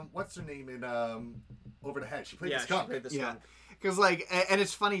played what's her name in Over the Hedge. She played the skunk. She played the skunk. Because and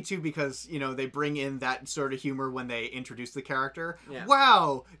it's funny too, because they bring in that sort of humor when they introduce the character. Yeah.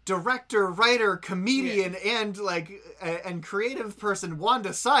 Wow, director, writer, comedian, and and creative person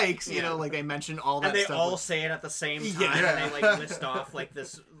Wanda Sykes. They mention all that. And they stuff. all say it at the same time. Yeah. And they list off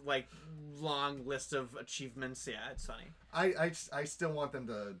this long list of achievements. Yeah, it's funny. I still want them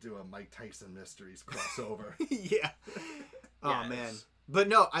to do a Mike Tyson Mysteries crossover. Yeah. Oh man, but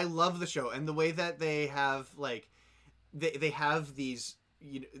no, I love the show, and the way that they have They have these,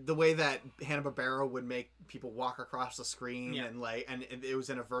 the way that Hanna-Barbera would make people walk across the screen and it was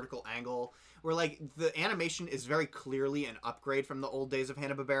in a vertical angle, where the animation is very clearly an upgrade from the old days of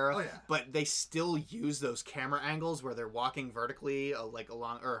Hanna-Barbera, but they still use those camera angles where they're walking vertically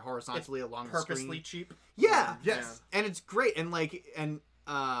along or horizontally along the screen. Purposely cheap. Yeah. Yes. And it's great, and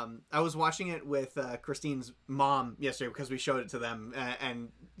I was watching it with Christine's mom yesterday, because we showed it to them, and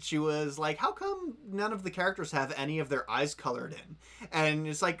she was like, how come none of the characters have any of their eyes colored in? And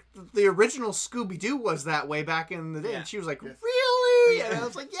it's like, the original Scooby-Doo was that way back in the day. And she was like, really? Yeah. And I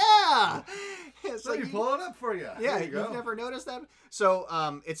was like, yeah. It's Let me pull it up for you. Yeah, you've never noticed that? So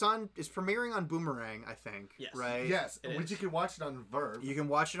it's premiering on Boomerang, I think. Yes. Right? Yes, which you can watch it on Verve. You can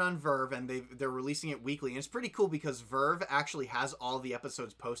watch it on Verve, and they're releasing it weekly. And it's pretty cool, because Verve actually has all the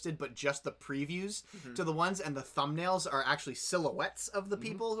episodes posted, but just the previews to the ones, and the thumbnails are actually silhouettes of the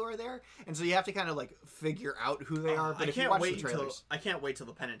people who are there. And so you have to kind of figure out who they are. But if you watch the trailers, I can't wait till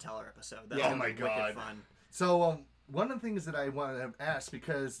the Penn and Teller episode. That's oh my god, wicked fun. So one of the things that I wanted to ask,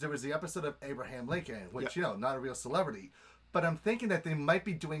 because there was the episode of Abraham Lincoln, which not a real celebrity, but I'm thinking that they might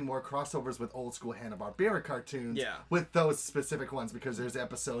be doing more crossovers with old school Hanna-Barbera cartoons with those specific ones, because there's the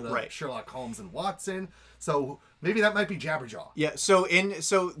episode of Sherlock Holmes and Watson, so maybe that might be Jabberjaw. Yeah.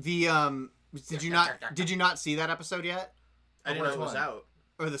 Did you not see that episode yet? I didn't know it was out.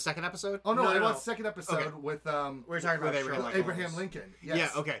 Or the second episode? Oh no, I watched the second episode with we're talking about Abraham Lincoln. Yes. Yeah.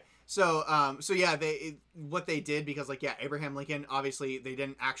 Okay. So what they did, because Abraham Lincoln, obviously they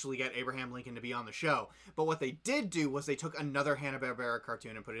didn't actually get Abraham Lincoln to be on the show, but what they did do was they took another Hanna-Barbera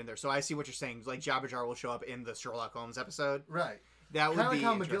cartoon and put it in there. So I see what you're saying. Jabberjaw will show up in the Sherlock Holmes episode. Right. That would be kind of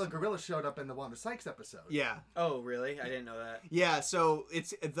like how McGilla Gorilla showed up in the Wanda Sykes episode. Yeah. Oh, really? I didn't know that. Yeah. So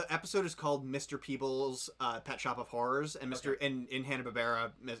the episode is called Mr. Peebles' Pet Shop of Horrors, and in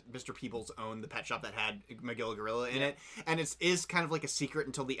Hanna-Barbera, Mr. Peebles owned the pet shop that had McGilla Gorilla in it, and it is kind of like a secret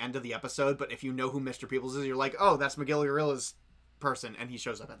until the end of the episode. But if you know who Mr. Peebles is, you're like, oh, that's McGilla Gorilla's person, and he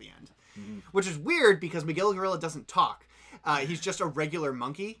shows up at the end, which is weird because McGilla Gorilla doesn't talk. He's just a regular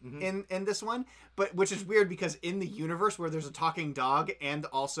monkey in this one, but which is weird because in the universe where there's a talking dog and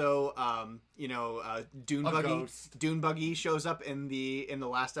also Dune Buggy shows up in the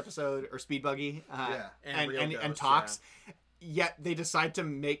last episode, or Speed Buggy, and talks. Yeah. Yet they decide to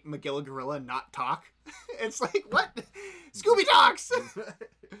make McGilla Gorilla not talk. It's like, what? Scooby talks.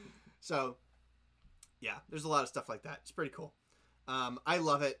 So yeah, there's a lot of stuff like that. It's pretty cool. I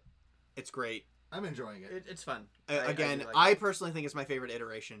love it. It's great. I'm enjoying it. It's fun. I personally think it's my favorite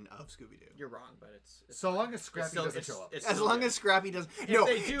iteration of Scooby-Doo. You're wrong, but it's so long as Scrappy doesn't show up. As long as Scrappy doesn't. If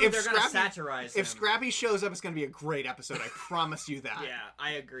they do, they're going to satirize him. If Scrappy shows up, it's going to be a great episode. I promise you that. Yeah,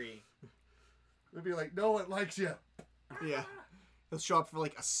 I agree. They'd be like, no one likes you. Yeah. He'll show up for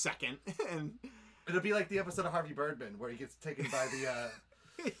like a second, and It'll be like the episode of Harvey Birdman where he gets taken by the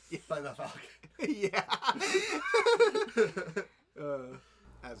by the Falcon. yeah,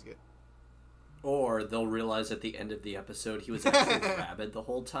 that's good. Or they'll realize at the end of the episode he was actually rabid the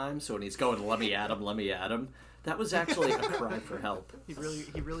whole time, so when he's going, let me at him, that was actually a cry for help. He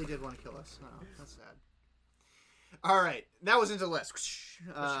really did want to kill us. Oh, that's sad. All right, that was into the list.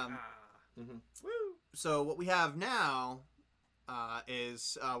 Woo. So what we have now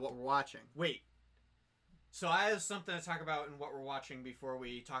is what we're watching. Wait. So I have something to talk about in what we're watching before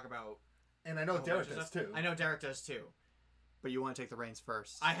we talk about... And I know Derek does too. I know Derek does too. But you want to take the reins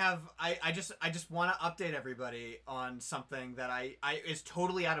first. I just want to update everybody on something that I is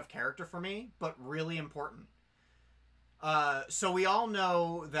totally out of character for me, but really important. So we all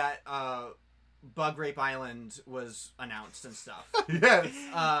know that Bug Rape Island was announced and stuff. Yes.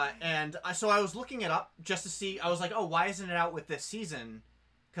 And so I was looking it up just to see. I was like, oh, why isn't it out with this season?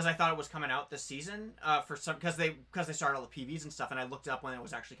 Because I thought it was coming out this season because they started all the PVs and stuff, and I looked up when it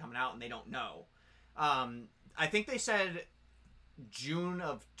was actually coming out, and they don't know. I think they said June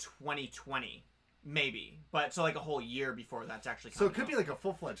of 2020, maybe, but so like a whole year before that's actually coming out. So it could be like a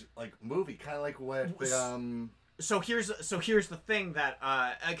full-fledged like movie, kind of like what the So here's the thing that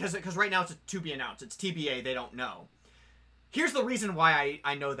because right now it's to be announced. It's TBA. They don't know. Here's the reason why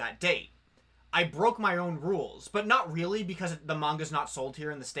I know that date. I broke my own rules, but not really because the manga's not sold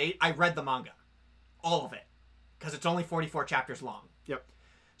here in the state. I read the manga, all of it, because it's only 44 chapters long. Yep.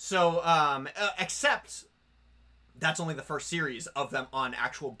 So except that's only the first series of them on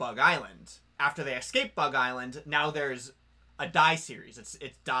actual Bug Island. After they escape Bug Island, now there's a Dai series. It's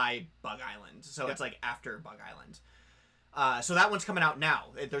Dai Bug Island. So It's like after Bug Island. So that one's coming out now.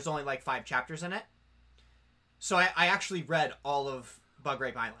 There's only like 5 chapters in it. So I actually read all of Bug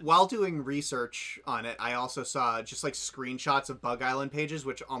Rape Island. While doing research on it, I also saw just like screenshots of Bug Island pages,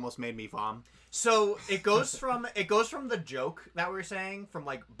 which almost made me vom. So it goes from the joke that we were saying from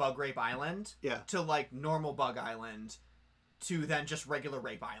like Bug Rape Island to like normal Bug Island to then just regular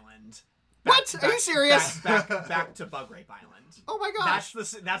Rape Island. Are you serious? Back to Bug Rape Island. Oh my gosh!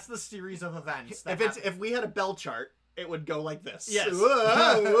 That's the series of events. If we had a bell chart, it would go like this. Yes.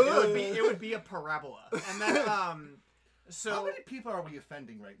 Whoa. it would be a parabola. And then so how many people are we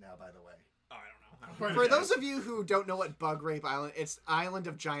offending right now? By the way, oh, I don't know. For those of you who don't know what Bug Rape Island, it's Island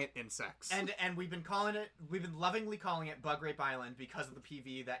of Giant Insects. And we've been lovingly calling it Bug Rape Island because of the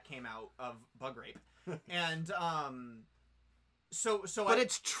PV that came out of Bug Rape. And but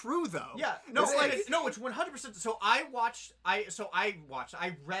it's true though. Yeah. No, it's 100%. So I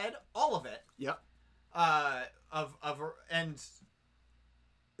read all of it. Yep. And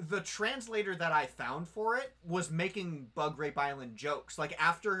the translator that I found for it was making Bug Rape Island jokes. Like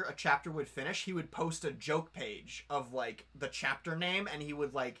after a chapter would finish, he would post a joke page of like the chapter name, and he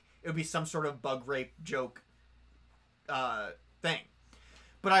would like it would be some sort of bug rape joke thing.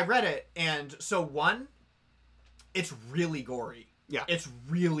 But I read it, and so it's really gory. Yeah. It's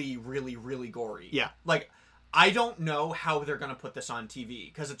really, really, really gory. Yeah. Like, I don't know how they're going to put this on TV,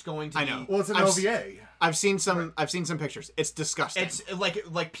 because it's going to be... I know. Well, it's an OVA. I've seen some pictures. It's disgusting. It's,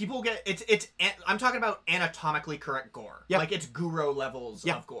 like people get... I'm talking about anatomically correct gore. Yeah. Like, it's Guro levels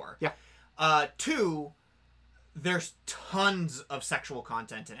of gore. Yeah. 2, there's tons of sexual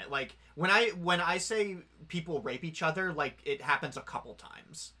content in it. Like, when I say people rape each other, like, it happens a couple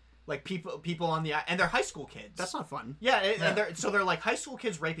times. Like people on the and they're high school kids. That's not fun. Yeah, and they're like high school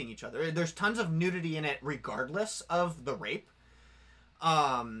kids raping each other. There's tons of nudity in it, regardless of the rape.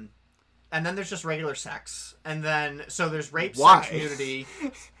 And then there's just regular sex, and then so there's rape, sex, nudity.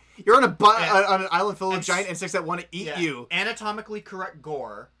 You're on on an island full of giant insects that want to eat you. Anatomically correct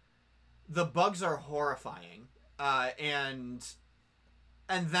gore. The bugs are horrifying, and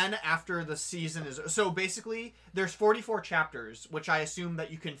then after the season is... So basically, there's 44 chapters, which I assume that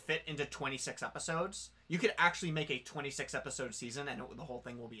you can fit into 26 episodes. You could actually make a 26-episode season, and the whole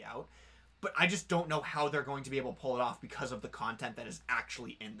thing will be out. But I just don't know how they're going to be able to pull it off because of the content that is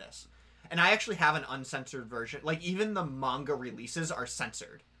actually in this. And I actually have an uncensored version. Like, even the manga releases are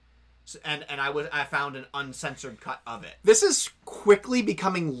censored. And I found an uncensored cut of it. This is quickly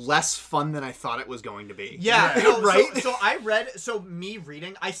becoming less fun than I thought it was going to be. Yeah, no, right?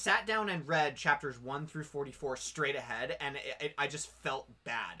 I sat down and read chapters 1 through 44 straight ahead, and I just felt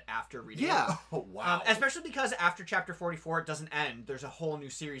bad after reading it. Oh, wow. Especially because after chapter 44, it doesn't end. There's a whole new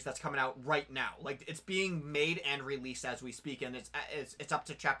series that's coming out right now. Like, it's being made and released as we speak, and it's up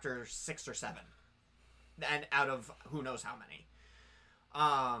to chapter 6 or 7. And out of who knows how many.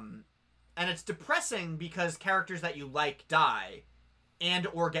 And it's depressing because characters that you like die, and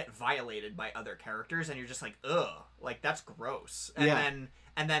or get violated by other characters, and you're just like, ugh, like that's gross. And Yeah.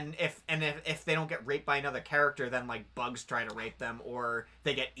 then if they don't get raped by another character, then like bugs try to rape them, or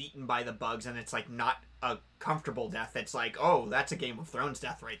they get eaten by the bugs, and it's like not a comfortable death. It's like, oh, that's a Game of Thrones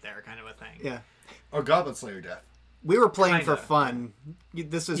death right there, kind of a thing. Yeah. Or Goblin Slayer death. We were playing for Kinda. fun.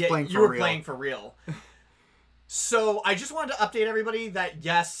 This is playing for you were real. playing for real. So I just wanted to update everybody that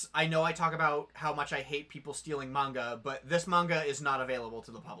yes, I know I talk about how much I hate people stealing manga, but this manga is not available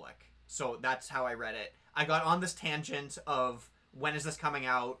to the public. So that's how I read it. I got on this tangent of when is this coming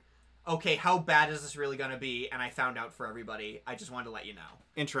out? Okay, how bad is this really going to be? And I found out for everybody. I just wanted to let you know.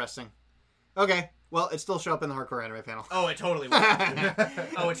 Interesting. Okay. Well, it still show up in the hardcore anime panel. Oh, it totally will.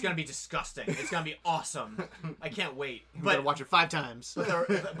 Oh, it's going to be disgusting. It's going to be awesome. I can't wait. I'm gonna But watch it 5 times.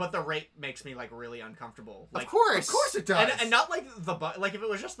 but the rape makes me like really uncomfortable. Like, Of course. Of course it does. And not like the bug. Like if it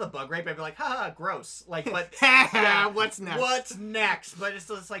was just the bug rape, I'd be like, haha, gross. Like, but What's next? What's next? But it's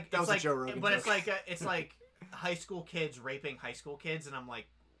like That it's was a like, Joe Rogan but joke. it's like high school kids raping high school kids, and I'm like,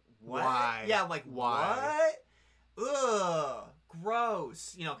 what? Why? Yeah, like Why? what? Ugh,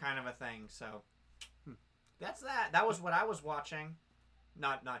 gross. You know, kind of a thing. So that's that. That was what I was watching.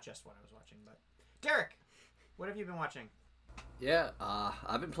 Not just what I was watching, but Derek, what have you been watching? Yeah,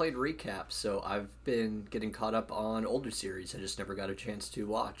 I've been playing recaps, so I've been getting caught up on older series I just never got a chance to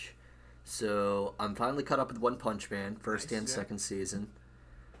watch. So I'm finally caught up with One Punch Man, first and second season.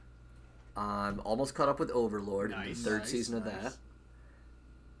 I'm almost caught up with Overlord, the third season of that.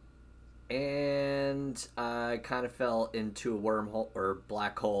 And I kind of fell into a wormhole or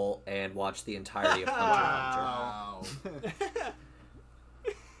black hole and watched the entirety of Hunter x Hunter.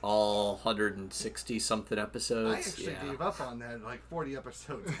 All 160 something episodes. I actually gave up on that like 40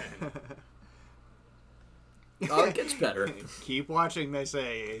 episodes in. Oh, it gets better. Keep watching, they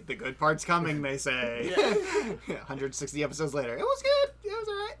say. The good part's coming, they say. 160 episodes later. It was good. Yeah, it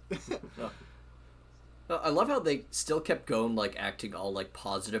was alright. I love how they still kept going, like, acting all, like,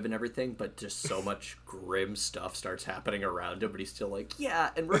 positive and everything, but just so much grim stuff starts happening around him, but he's still like,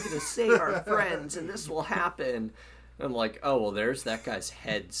 yeah, and we're gonna save our friends, and this will happen. And I'm like, oh, well, there's that guy's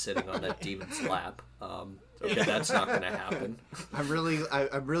head sitting on that demon's lap. Okay, that's not gonna happen. I'm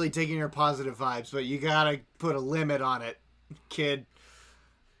really taking your positive vibes, but you gotta put a limit on it, kid.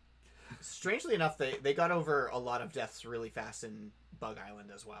 Strangely enough, they got over a lot of deaths really fast in Bug Island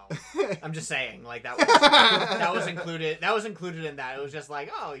as well. I'm just saying, like that was included. That was included in that. It was just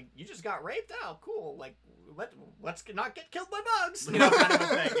like, oh, you just got raped. Oh, cool. Like, let's not get killed by bugs. You know, kind of a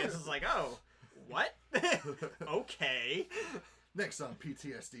thing. It's just like, oh, what? Okay. Next on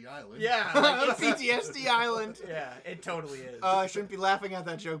PTSD Island. Yeah, like, it's PTSD Island. Yeah, it totally is. I shouldn't be laughing at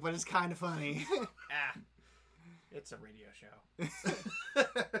that joke, but it's kind of funny. It's a radio show.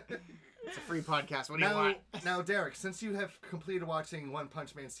 It's a free podcast. What do you want? Now, Derek, since you have completed watching One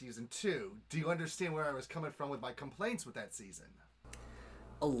Punch Man Season 2, do you understand where I was coming from with my complaints with that season?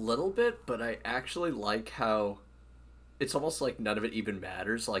 A little bit, but I actually like how it's almost like none of it even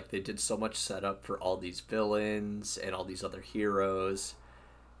matters. Like, they did so much setup for all these villains and all these other heroes.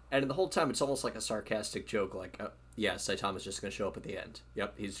 And the whole time, it's almost like a sarcastic joke, like, yeah, Saitama's just going to show up at the end.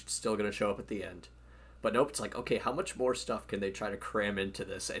 Yep, he's still going to show up at the end. But nope, it's like, okay, how much more stuff can they try to cram into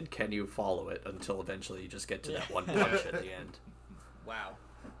this, and can you follow it until eventually you just get to that one punch at the end? Wow.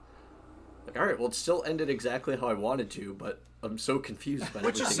 Like, alright, well, it still ended exactly how I wanted to, but I'm so confused by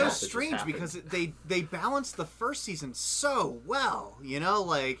Which everything is so else that just strange happened. because they balanced the first season so well, you know,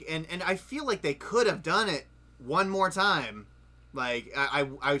 like, and I feel like they could have done it one more time. Like,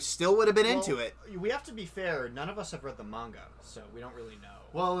 I still would have been into it. We have to be fair. None of us have read the manga, so we don't really know.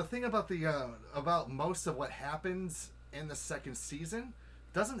 Well, the thing about about most of what happens in the second season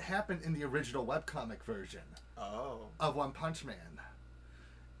doesn't happen in the original webcomic version of One Punch Man.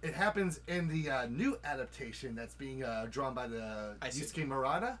 It happens in the new adaptation that's being drawn by the Yusuke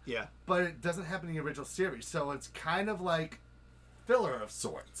Murata. Yeah. But it doesn't happen in the original series, so it's kind of like filler of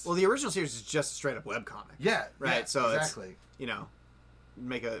sorts. Well, the original series is just a straight up webcomic. Yeah. Right. Yeah, so exactly. it's, you know,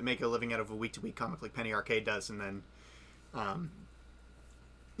 make a living out of a week to week comic like Penny Arcade does, and then,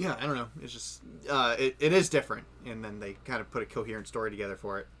 yeah, I don't know. It's just it is different, and then they kind of put a coherent story together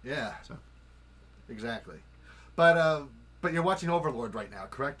for it. Yeah. So. Exactly. But you're watching Overlord right now,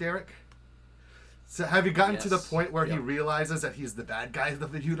 correct, Eric? So have you gotten to the point where he realizes that he's the bad guy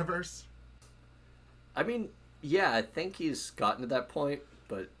of the universe? I mean, yeah, I think he's gotten to that point,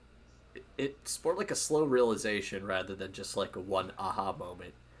 but it's more like a slow realization rather than just like a one aha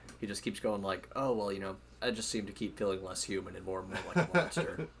moment. He just keeps going like, oh, well, you know, I just seem to keep feeling less human and more like a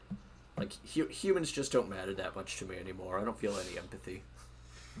monster. Like, humans just don't matter that much to me anymore. I don't feel any empathy.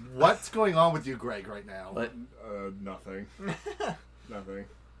 What's going on with you, Greg, right now? But Nothing. No,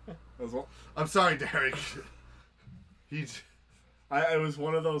 anything. I'm sorry, Derek. I was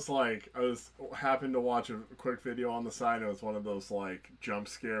one of those, like, happened to watch a quick video on the side. It was one of those, like, jump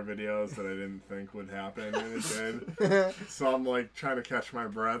scare videos that I didn't think would happen, and it did. So I'm, like, trying to catch my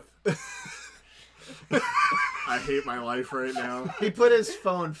breath. I hate my life right now. He put his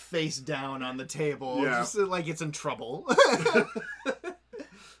phone face down on the table, Yeah. just like it's in trouble.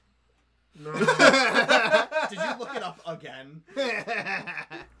 No. Did you look it up again?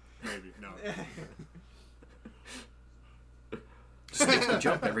 Maybe, no. Just makes me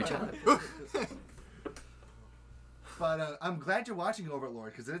jump every time. But I'm glad you're watching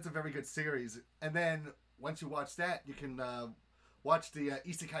Overlord because it's a very good series. And then once you watch that, you can watch the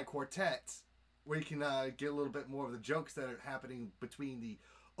Isekai Quartet, where you can get a little bit more of the jokes that are happening between the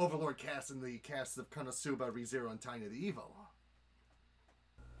Overlord cast and the cast of Konosuba, ReZero, and Tiny the Evil.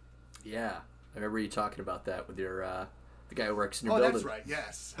 Yeah, I remember you talking about that with your the guy who works in your Oh, building. that's right.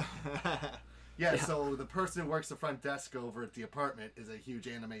 Yes. Yeah, so the person who works the front desk over at the apartment is a huge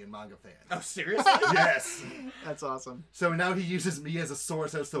anime and manga fan. Oh, seriously? Yes. That's awesome. So now he uses me as a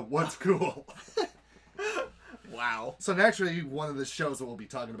source as to what's cool. Wow. So naturally, one of the shows that we'll be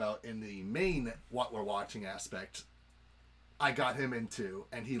talking about in the main what we're watching aspect, I got him into,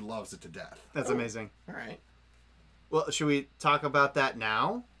 and he loves it to death. That's amazing. All right. Well, should we talk about that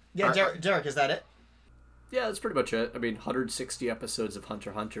now? Yeah, Derek, is that it? Yeah, that's pretty much it. I mean, 160 episodes of Hunter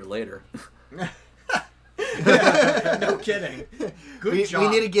x Hunter later. No kidding. Good job. We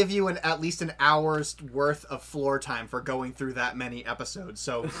need to give you at least an hour's worth of floor time for going through that many episodes.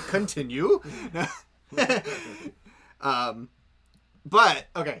 So continue. But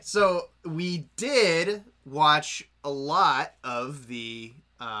okay, so we did watch a lot of the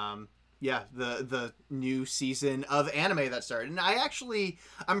the new season of anime that started. And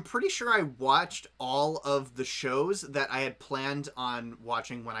I'm pretty sure I watched all of the shows that I had planned on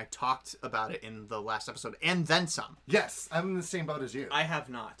watching when I talked about it in the last episode, and then some. Yes, I'm in the same boat as you. I have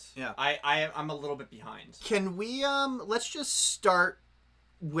not. Yeah. I'm a little bit behind. Can we let's just start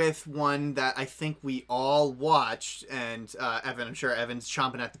with one that I think we all watched, and Evan, I'm sure Evan's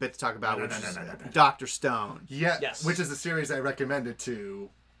chomping at the bit to talk about, which is Dr. Stone. Yeah, Yes. which is a series I recommended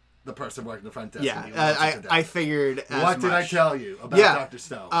to the person working the front desk. Yeah, and he loves it to death. I figured as What did I much. tell you about Yeah. Dr.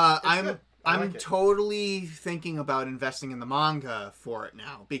 Stone? I'm good. I I'm like it. totally thinking about investing in the manga for it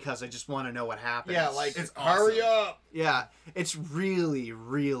now because I just want to know what happens. Yeah, like, It's hurry awesome. up. yeah, it's really,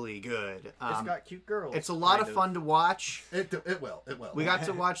 really good. It's got cute girls. It's a lot kind of fun to watch. It will. We got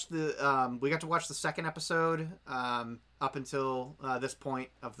to watch the second episode up until this point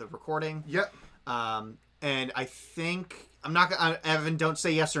of the recording. Yep. And I think I'm not gonna Evan, don't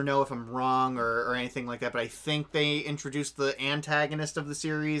say yes or no if I'm wrong or anything like that, but I think they introduced the antagonist of the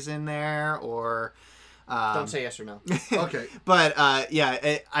series in there, or Don't say yes or no. Okay. but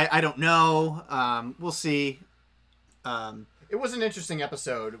I don't know. We'll see. It was an interesting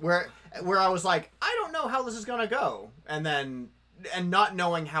episode where I was like, I don't know how this is gonna go, and not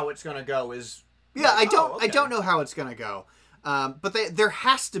knowing how it's gonna go is Yeah, like, I don't know how it's gonna go, but there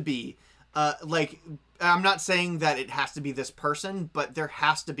has to be I'm not saying that it has to be this person, but there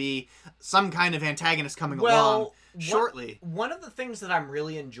has to be some kind of antagonist coming along shortly. One of the things that I'm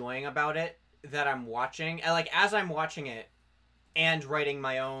really enjoying about it, that I'm watching, and like as I'm watching it and writing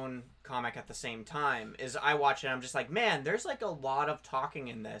my own comic at the same time, is I watch it and I'm just like, man, there's like a lot of talking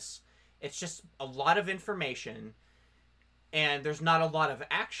in this. It's just a lot of information, and there's not a lot of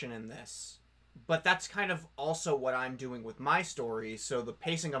action in this. But that's kind of also what I'm doing with my story. So the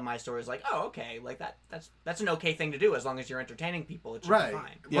pacing of my story is like, oh, okay, like that's an okay thing to do as long as you're entertaining people. It should Right. be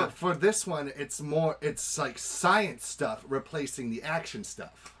fine. Yeah. But for this one, it's like science stuff replacing the action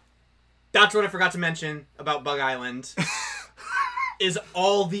stuff. That's what I forgot to mention about Bug Island. Is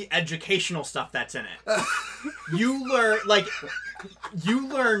all the educational stuff that's in it. You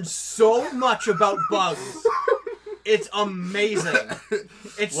learn so much about bugs. It's amazing.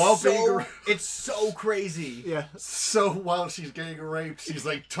 It's it's so crazy. Yeah. So while she's getting raped, she's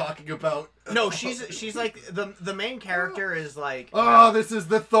like talking about. No, she's like the main character is like. Oh, this is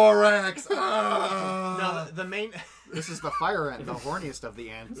the thorax. Ah. No, the main. This is the fire ant, the horniest of the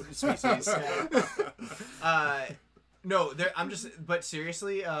ant species. No, but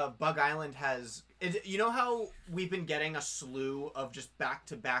seriously, Bug Island has. You know how we've been getting a slew of just back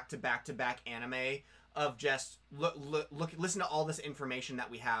to back anime of just listen to all this information that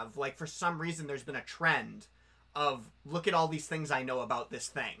we have. Like, for some reason, there's been a trend of look at all these things I know about this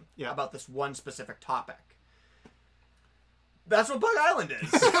thing, about this one specific topic. That's what Bug Island is.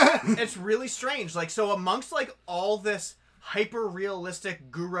 It's really strange. Like, so amongst like all this hyper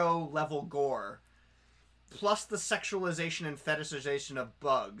realistic Guro level gore, plus the sexualization and fetishization of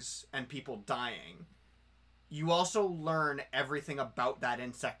bugs and people dying, you also learn everything about that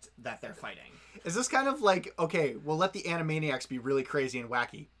insect that they're fighting. Is this kind of like, okay, we'll let the Animaniacs be really crazy and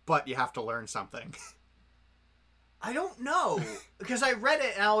wacky, but you have to learn something? I don't know, because I read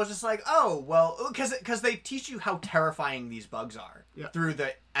it and I was just like, oh, well, because they teach you how terrifying these bugs are through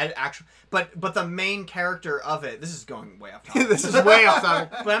the actual, but the main character of it, this is going way off topic. This is way off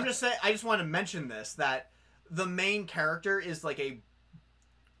topic. But I'm just saying, I just want to mention this, that the main character is like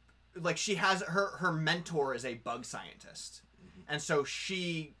she has, her mentor is a bug scientist. And so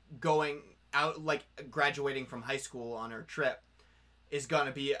she going out, like graduating from high school on her trip, is going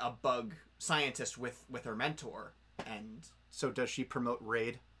to be a bug scientist with her mentor. And so does she promote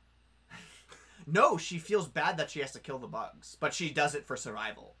raid? No, she feels bad that she has to kill the bugs, but she does it for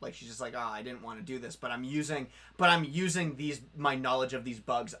survival. Like, she's just like, oh, I didn't want to do this, but I'm using my knowledge of these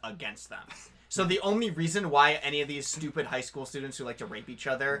bugs against them. So the only reason why any of these stupid high school students who like to rape each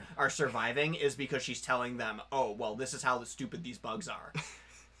other are surviving is because she's telling them, oh, well, this is how stupid these bugs are.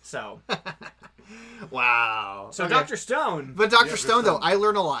 So, wow. So okay. Dr. Stone. But Dr. Stone, though, I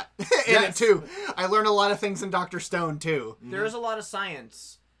learn a lot in it, too. I learn a lot of things in Dr. Stone, too. There is a lot of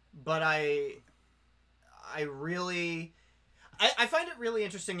science, but I find it really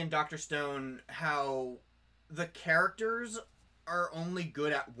interesting in Dr. Stone how the characters are only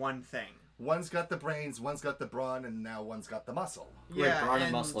good at one thing. One's got the brains, one's got the brawn, and now one's got the muscle. Yeah, right, brawn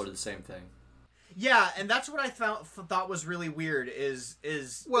and muscle are the same thing. Yeah, and that's what I thought was really weird is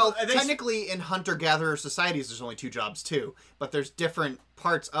well, technically in hunter-gatherer societies there's only two jobs too, but there's different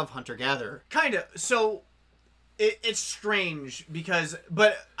parts of hunter-gatherer. Kind of. So it's strange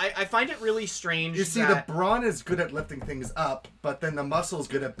but I find it really strange. You see, the brawn is good at lifting things up, but then the muscle's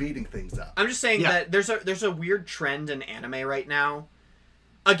good at beating things up. I'm just saying that there's a weird trend in anime right now.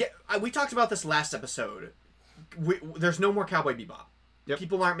 Again, we talked about this last episode. There's no more Cowboy Bebop. Yep.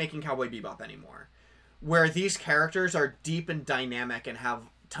 People aren't making Cowboy Bebop anymore. Where these characters are deep and dynamic and have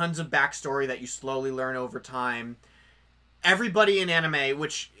tons of backstory that you slowly learn over time. Everybody in anime,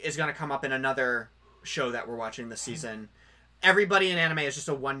 which is going to come up in another show that we're watching this season, everybody in anime is just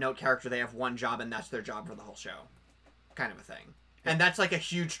a one-note character. They have one job, and that's their job for the whole show. Kind of a thing. And that's like a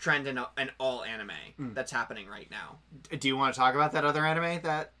huge trend in all anime that's happening right now. Do you want to talk about that other anime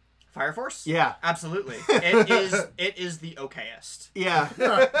that... Fire Force? Yeah. Absolutely. It is the okayest. Yeah.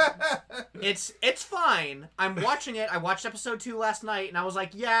 It's fine. I'm watching it. I watched episode 2 last night and I was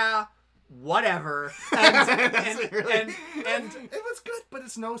like, yeah, whatever. And it was good, but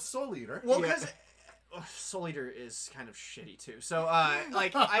it's no Soul Eater. Well, because Soul Eater is kind of shitty too. So I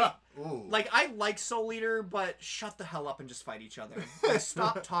like Soul Eater, but shut the hell up and just fight each other. Like,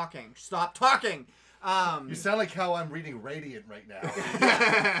 stop talking. Stop talking. You sound like how I'm reading Radiant right now.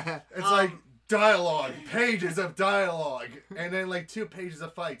 It's like dialogue, pages of dialogue, and then like 2 pages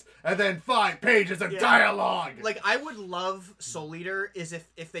of fights, and then 5 pages of dialogue. Like, I would love Soul Eater is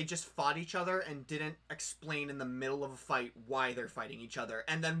if they just fought each other and didn't explain in the middle of a fight why they're fighting each other,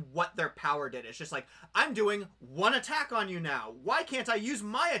 and then what their power did. It's just like, I'm doing 1 attack on you now. Why can't I use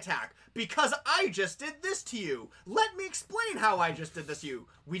my attack? Because I just did this to you. Let me explain how I just did this to you.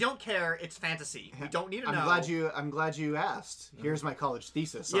 We don't care. It's fantasy. We don't need to know. I'm glad you asked. Here's my college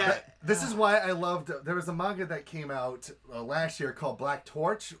thesis. Yeah. This is why I loved... There was a manga that came out last year called Black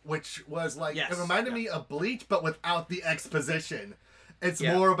Torch, which was like... It reminded me of Bleach, but without the exposition. It's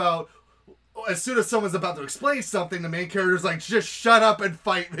more about... As soon as someone's about to explain something, the main character's like, just shut up and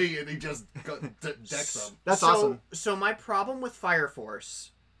fight me, and he just decks them. That's awesome. So my problem with Fire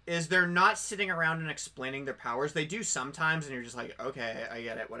Force... is they're not sitting around and explaining their powers. They do sometimes, and you're just like, okay, I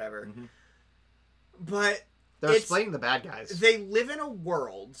get it, whatever. Mm-hmm. But they're explaining the bad guys. They live in a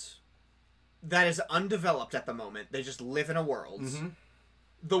world that is undeveloped at the moment. They just live in a world. Mm-hmm.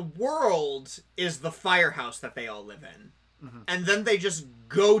 The world is the firehouse that they all live in. Mm-hmm. And then they just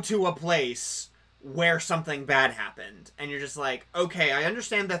go to a place where something bad happened. And you're just like, okay, I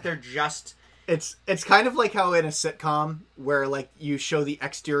understand that they're just... It's kind of like how in a sitcom where like you show the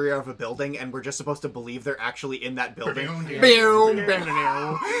exterior of a building and we're just supposed to believe they're actually in that building.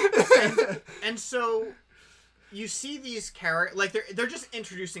 And so you see these characters, like they're just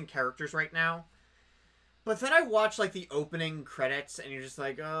introducing characters right now. But then I watch like the opening credits and you're just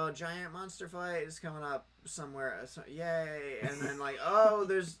like, oh, giant monster fight is coming up somewhere. So, yay. And then like, oh,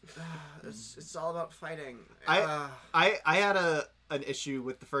 there's it's all about fighting. I had an issue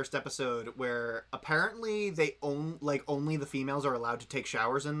with the first episode where apparently they only the females are allowed to take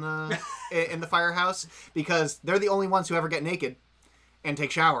showers in the in the firehouse because they're the only ones who ever get naked. and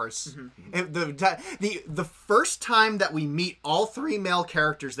take showers. And the first time that we meet all three male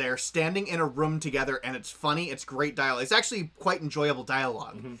characters there standing in a room together, and it's funny, it's great dialogue. It's actually quite enjoyable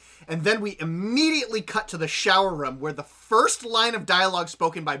dialogue. And then we immediately cut to the shower room where the first line of dialogue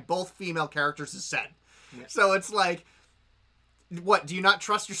spoken by both female characters is said. So it's like, what, do you not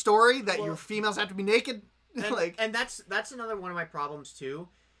trust your story that your females have to be naked? And that's another one of my problems too,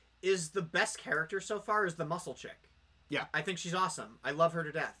 is the best character so far is the muscle chick. Yeah. I think she's awesome. I love her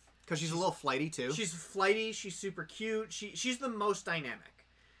to death. Because she's a little flighty, too. She's flighty. She's super cute. She's the most dynamic.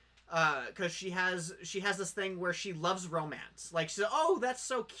 Because she has this thing where she loves romance. Like, she's, oh, that's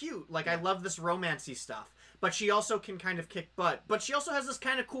so cute. Like, I love this romancy stuff. But she also can kind of kick butt. But she also has this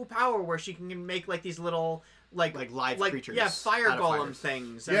kind of cool power where she can make, like, these little... Like live creatures. Yeah, fire golem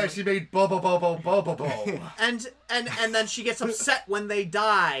things. Yeah, she made bo. And then she gets upset when they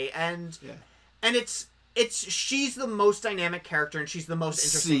die. And she's the most dynamic character, and she's the most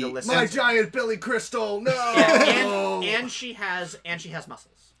interesting to listen to. My giant Billy Crystal, no! And she has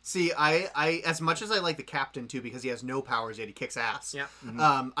muscles. See, I as much as I like the captain, too, because he has no powers yet, he kicks ass. Yeah.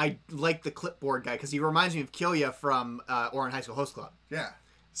 I like the clipboard guy, because he reminds me of Killia from Orin High School Host Club. Yeah.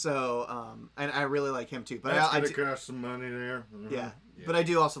 So, and I really like him, too. But That's going to cost some money there. Yeah. But I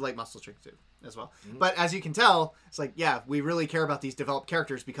do also like Muscle Chick, too, as well. But as you can tell, it's like, yeah, we really care about these developed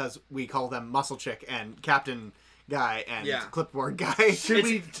characters because we call them Muscle Chick and Captain Guy and Clipboard Guy. Should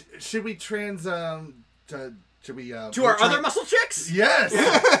we to our other Muscle Chicks? Yes!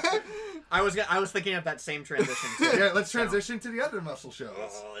 I was thinking of that same transition. Too. Yeah, let's transition to the other muscle shows.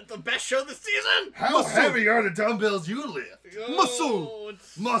 Oh, it's the best show this season! How heavy are the dumbbells you lift? Muscle!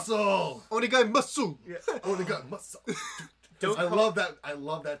 Only guy muscle! Yeah. Only got muscle. I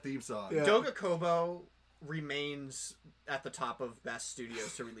love that theme song. Yeah. Doga Kobo remains at the top of best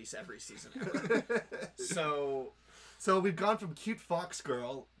studios to release every season ever. So we've gone from cute fox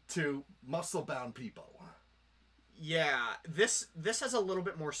girl to muscle bound people. Yeah, this has a little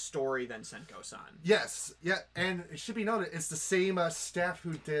bit more story than Senko-san. Yes, yeah, and it should be noted, it's the same staff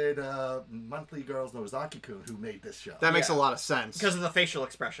who did Monthly Girls Nozaki-kun who made this show. That makes a lot of sense. Because of the facial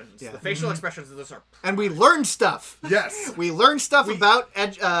expressions. Yeah. The facial expressions of this are... And we learn stuff. Yes. We learn stuff about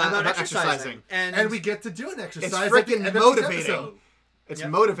exercising. And we get to do an exercise. It's freaking motivating. It's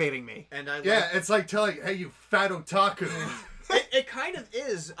motivating me. And it's like telling, hey, you fat otaku. It kind of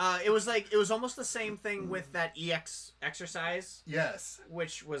is. It was almost the same thing with that EX exercise. Yes.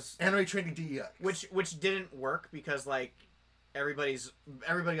 Which was Anime Training DEX. Which didn't work because like everybody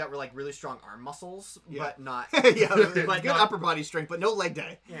got like really strong arm muscles, but not but good not, upper body strength, but no leg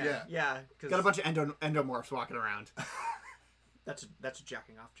day. Yeah. Got a bunch of endomorphs walking around. That's a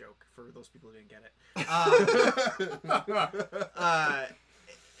jacking off joke for those people who didn't get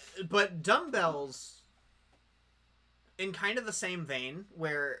it. But dumbbells. In kind of the same vein,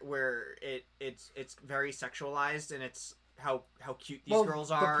 where it's very sexualized and it's how cute these girls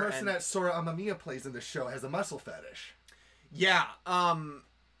are. The person that Sora Amamiya plays in the show has a muscle fetish. Yeah,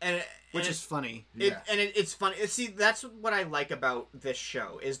 which is funny. It's funny. See, that's what I like about this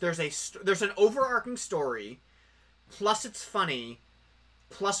show is there's an overarching story, plus it's funny,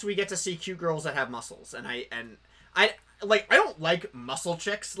 plus we get to see cute girls that have muscles, and I don't like muscle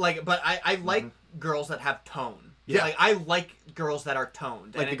chicks, but I like girls that have tone. Yeah, like I like girls that are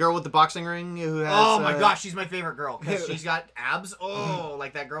toned. Like the girl with the boxing ring who has... Oh my gosh, she's my favorite girl because she's got abs. Oh,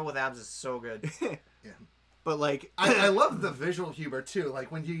 like that girl with abs is so good. Yeah. But like, I love the visual humor too.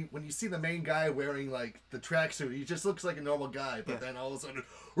 Like when you see the main guy wearing like the tracksuit, he just looks like a normal guy. But then all of a sudden,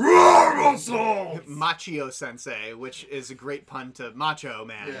 Machio Sensei, which is a great pun to Macho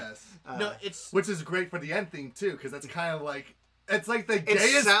Man. Yes. Which is great for the end theme too, because that's kind of like it's like the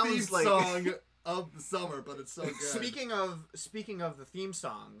gayest theme song of the summer, but it's so good. Speaking of the theme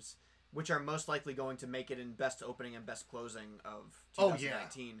songs, which are most likely going to make it in best opening and best closing of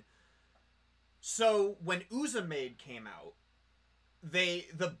 2019. Oh, so when Uzumade came out, the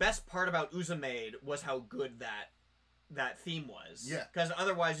best part about Uzumade was how good that theme was. Yeah. Because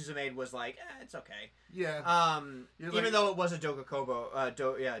otherwise Uzumade was like, it's okay. Yeah. Even though it was a Doga Kobo.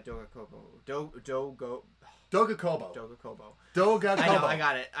 Doga Kobo. I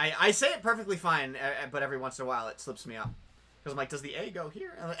got it. I say it perfectly fine, but every once in a while it slips me up. Because I'm like, does the A go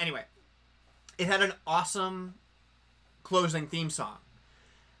here? Anyway, it had an awesome closing theme song.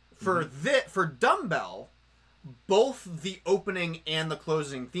 For Dumbbell, both the opening and the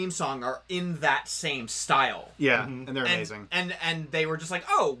closing theme song are in that same style. Yeah, and they're amazing. And they were just like,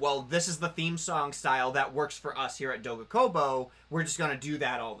 oh, well, this is the theme song style that works for us here at Doga Kobo. We're just going to do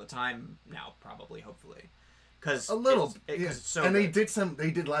that all the time now, probably, hopefully. because A little, it's so and good.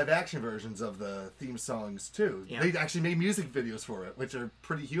 they did live action versions of the theme songs too. Yeah. They actually made music videos for it, which are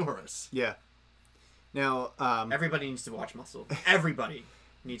pretty humorous. Yeah. Now, Everybody needs to watch Muscle. Everybody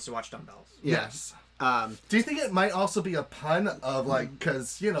needs to watch Dumbbells. Yes. Um, Do you think it might also be a pun of like,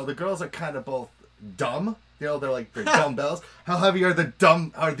 because the girls are kind of both dumb. They're they're dumbbells. How heavy are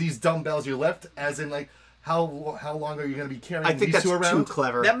these dumbbells you lift? As in like, how long are you going to be carrying I think these that's two around? too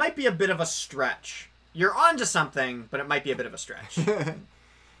clever. That might be a bit of a stretch. You're onto something, but it might be a bit of a stretch.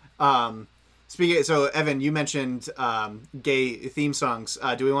 Speaking, so Evan, you mentioned gay theme songs.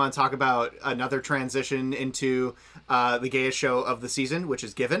 Do we want to talk about another transition into the gayest show of the season, which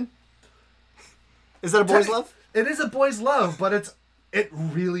is Given? Is that a boys' love? It is a boys' love, but it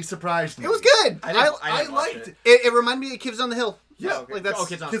really surprised me. It was good. I didn't watch liked it. It reminded me of Kids on the Hill. Yeah, okay. like that's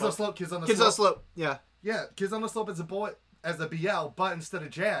Kids on Kids on Slope. Slope, Kids on the Kids on the Slope. Slope. Yeah. Yeah, Kids on the Slope is a boy as a BL, but instead of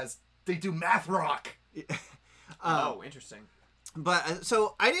jazz, they do math rock. Oh, interesting. But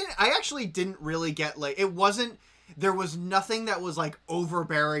so I actually didn't really get like it wasn't. There was nothing that was like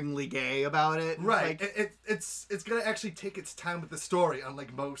overbearingly gay about it. Right. Like, It's gonna actually take its time with the story,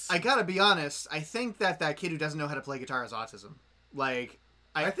 unlike most. I gotta be honest. I think that kid who doesn't know how to play guitar has autism. Like,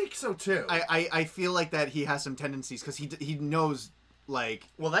 I think so too. I feel like that he has some tendencies because he knows like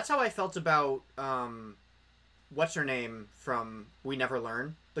Well, that's how I felt about what's her name from We Never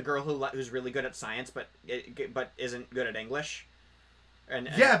Learn, the girl who's really good at science but isn't good at English. And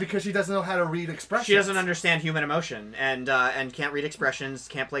yeah, because she doesn't know how to read expressions. she doesn't understand human emotion and can't read expressions,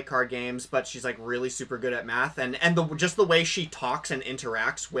 can't play card games, but she's like really super good at math and just the way she talks and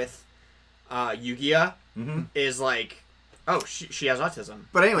interacts with Yugia is like, oh, she has autism.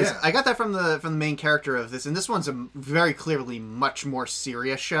 But anyways, Yeah. I got that from the main character of this, and this one's a very clearly much more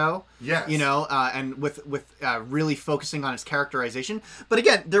serious show. Yes. And with really focusing on its characterization. But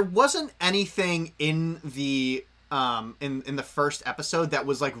again, there wasn't anything in the in the first episode that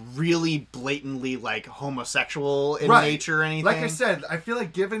was like really blatantly like homosexual in nature or anything. Like I said, I feel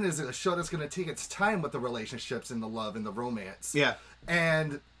like Given is a show that's going to take its time with the relationships and the love and the romance. Yeah.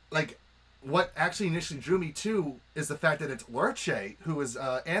 And like, what actually initially drew me to is the fact that it's Lurche who is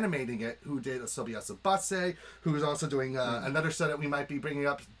animating it, who did Asobiasa Base, who is also doing another show that we might be bringing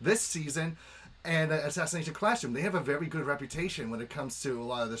up this season, and Assassination Classroom. They have a very good reputation when it comes to a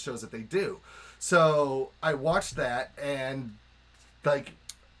lot of the shows that they do. So I watched that, and like,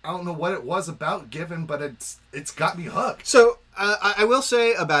 I don't know what it was about Given, but it's got me hooked. So I will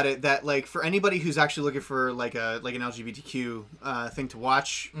say about it that like for anybody who's actually looking for like an LGBTQ thing to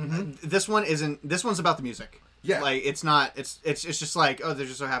watch, this one's about the music. Yeah. Like it's not it's just like, oh, there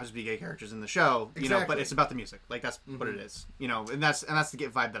just so happens to be gay characters in the show, you know, but Exactly. it's about the music. Like that's what it is, you know, and that's the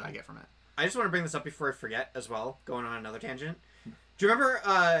vibe that I get from it. I just want to bring this up before I forget as well, going on another tangent. Do you remember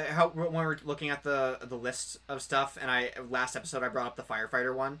how when we were looking at the list of stuff, and last episode I brought up the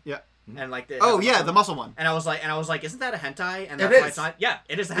firefighter one? Yeah. And like the The muscle one. And I was like, isn't that a hentai? And It that's why is. it's not. Yeah,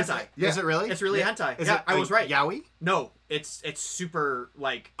 it is a hentai. Yeah. Is it really? It's really a hentai. Is Yeah, it I was right. Yaoi? No, it's super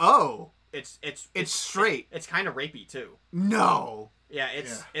like Oh, it's straight. It's kind of rapey too. No. Yeah,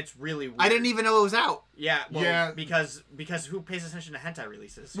 it's really weird. I didn't even know it was out. Yeah, well, Yeah. because who pays attention to hentai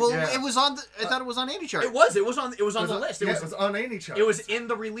releases? Well, Yeah. it was on I thought it was on AnyChart. it was on the list. It was on any chart. It was in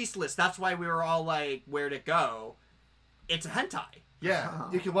the release list. That's why we were all like, where'd it go? It's a hentai. Yeah,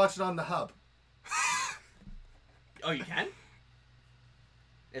 you can watch it on the Hub. Oh, you can?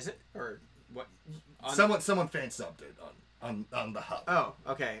 Is it? Or what? On- Someone fan subbed it on the Hub. Oh,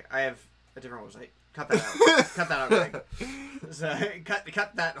 okay. I have a different website. Cut that out. Cut that out, Greg. So,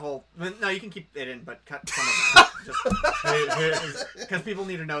 cut that whole... No, you can keep it in, but cut some of that. Just because people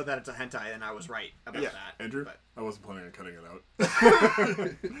need to know that it's a hentai, and I was right about that. Andrew, But, I wasn't planning on cutting it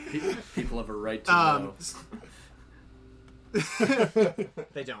out. People have a right to know.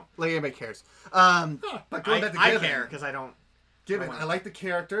 they don't. Like anybody cares. But going back to I Given, care, because I don't... Given, I like the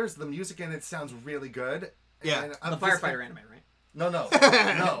characters. The music in it sounds really good. Yeah. And The I'm firefighter anime, right? No.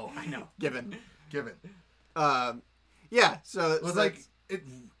 I know. Given. Given. Yeah, so It was like it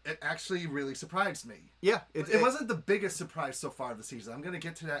actually really surprised me. yeah, It wasn't the biggest surprise so far this season. I'm gonna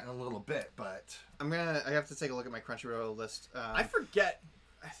get to that in a little bit, but I have to take a look at my Crunchyroll list. I forget.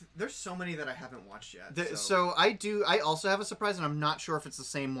 There's so many that I haven't watched yet. So I also have a surprise, and I'm not sure if it's the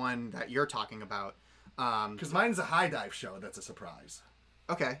same one that you're talking about. because mine's a high dive show that's a surprise.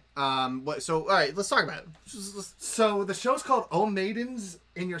 Okay. So all right, let's talk about it. So the show's called "Oh Maidens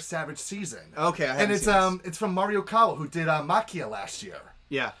in Your Savage Season." Okay, I and haven't it's seen this. it's from Mario Kawa, who did Makia last year.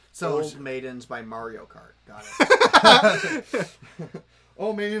 Yeah. So Old Maidens by Mario Kart. Got it.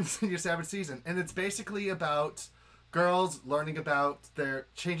 "Oh Maidens in Your Savage Season," and it's basically about girls learning about their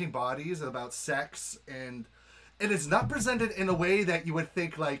changing bodies, about sex, and And it's not presented in a way that you would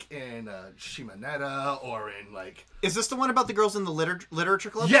think like in Shimonetta or in like... Is this the one about the girls in the literature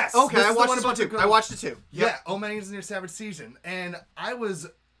club? Yes! Okay, this I is the watched one this about one the too. girl- I watched it too. Yeah, Oh My Name is Near Savage Season. And I was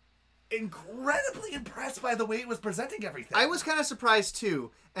incredibly impressed by the way it was presenting everything. I was kind of surprised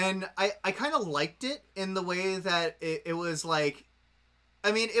too. And I kind of liked it in the way that it was like...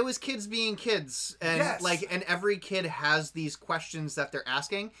 I mean, it was kids being kids, and Yes. and every kid has these questions that they're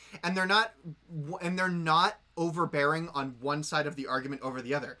asking, and they're not overbearing on one side of the argument over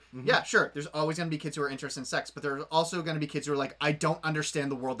the other. Mm-hmm. Yeah, sure. There's always going to be kids who are interested in sex, but there's also going to be kids who are like, I don't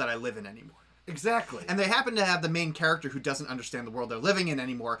understand the world that I live in anymore. Exactly. And they happen to have the main character who doesn't understand the world they're living in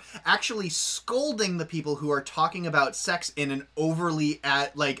anymore, actually scolding the people who are talking about sex in an overly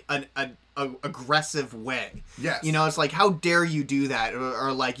aggressive way. Yes. You know, it's like, how dare you do that?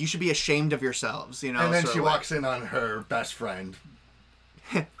 Or like, you should be ashamed of yourselves, you know? And then sort she of like- walks in on her best friend.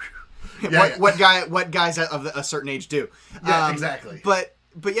 what guys of a certain age do. Yeah, exactly.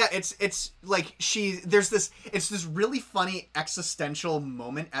 But yeah, it's like it's this really funny existential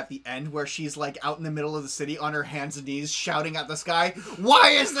moment at the end where she's like out in the middle of the city on her hands and knees shouting at the sky, "Why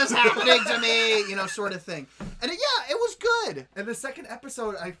is this happening to me?" You know, sort of thing. And it was good. And the second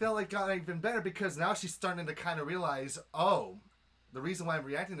episode, I felt like got even better because now she's starting to kind of realize, oh, the reason why I'm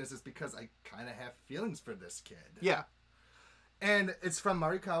reacting to this is because I kind of have feelings for this kid. Yeah. And it's from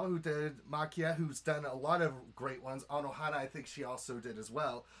Marikawa, who did Makia, who's done a lot of great ones. Anohana, I think she also did as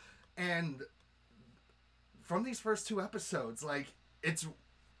well. And from these first two episodes, like, it's...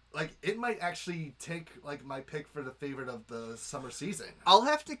 like, it might actually take, like, my pick for the favorite of the summer season. I'll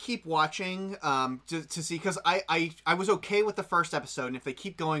have to keep watching to see, because I was okay with the first episode, and if they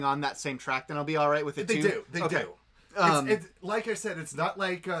keep going on that same track, then I'll be all right with it too. They Okay. do. It's like I said, it's not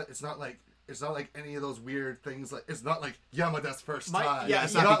like any of those weird things. Like, it's not like Yamada's first time. yeah,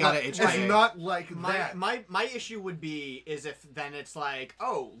 it's yeah. not like, Hikata it's HIA. not like My, that. my issue would be is if then it's like,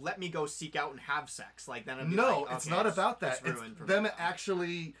 oh, let me go seek out and have sex. Like then it'd be No, like, it's okay, not about that. It's It's ruined for them me now.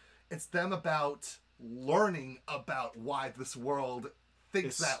 actually. It's them about learning about why this world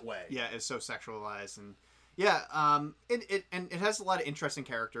thinks that way. Yeah, it's so sexualized, and yeah, it has a lot of interesting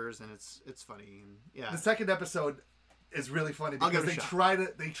characters, and it's funny, and yeah. The second episode is really funny I'll give because it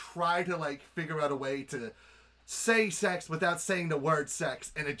a they try to like figure out a way to say sex without saying the word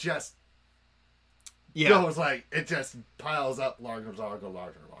sex, and it just goes like it just piles up larger.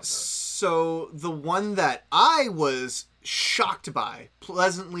 So the one that I was shocked by,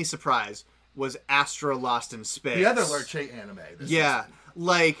 pleasantly surprised, was Astra Lost in Space. The other Lurche anime. This Yeah. season.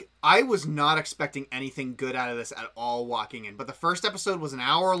 Like, I was not expecting anything good out of this at all walking in. But the first episode was an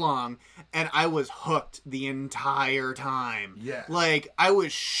hour long, and I was hooked the entire time. Yeah. Like, I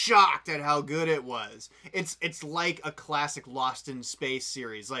was shocked at how good it was. It's like a classic Lost in Space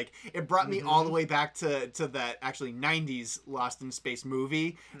series. Like, it brought me all the way back to that, actually, 90s Lost in Space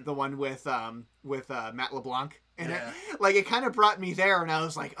movie. The one with Matt LeBlanc. And Yeah. it kind of brought me there, and I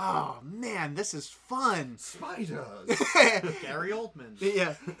was like, oh, man, this is fun. Spiders. Gary Oldman.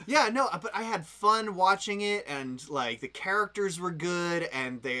 Yeah, no, but I had fun watching it, and like the characters were good,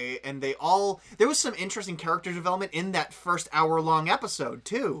 and they all, there was some interesting character development in that first hour-long episode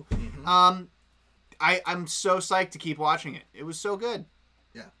too. I'm so psyched to keep watching it. It was so good.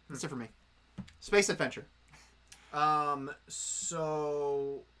 Yeah. That's it for me. Space Adventure.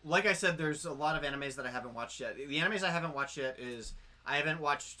 So, like I said, there's a lot of animes that I haven't watched yet. The animes I haven't watched yet is I haven't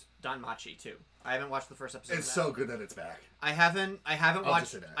watched Danmachi too. I haven't watched the first episode. It's of that. so good that it's back. I haven't I'll watched.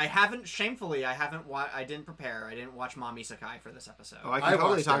 just say that. I haven't. Shamefully, I haven't. I didn't prepare. I didn't watch Mom Isekai for this episode. Oh, I I can totally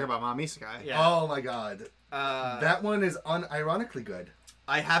watched talk it. about Mom Isekai. Yeah. Oh my god. That one is unironically good.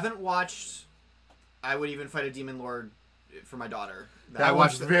 I haven't watched. I Would Even Fight a Demon Lord for my daughter. That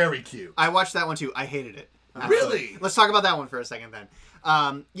watched one's it. very cute. I watched that one too. I hated it. Really? Let's talk about that one for a second then.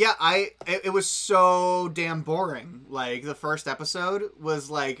 It was so damn boring. Like, the first episode was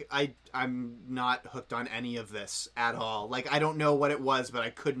like, I'm not hooked on any of this at all. Like, I don't know what it was, but I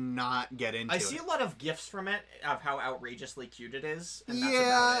could not get into it. I see a lot of gifs from it of how outrageously cute it is. And that's Yeah,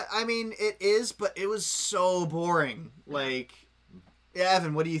 about it. I mean, it is, but it was so boring. Like,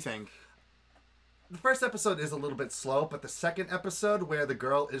 Evan, what do you think? The first episode is a little bit slow, but the second episode, where the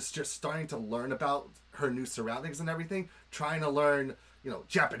girl is just starting to learn about her new surroundings and everything, trying to learn,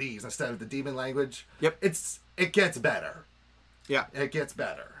 Japanese instead of the demon language. Yep. It gets better. Yeah. It gets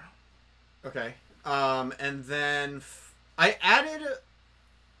better. Okay. And then I added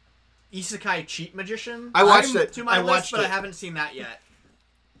Isekai Cheat Magician. I watched it. to my I list, watched but it. I haven't seen that yet.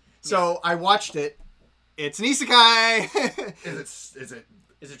 So, I watched it. It's an isekai! Is it?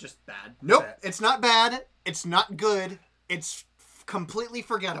 Is it just bad? Nope, Bad. it's not bad. It's not good. It's completely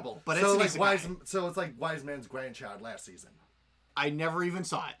forgettable, but So it's an like isekai. so it's like Wise Man's grandchild last season. I never even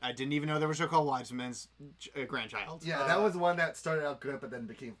saw it. I didn't even know there was a show called Wise Man's Grandchild. Yeah, that was one that started out good, but then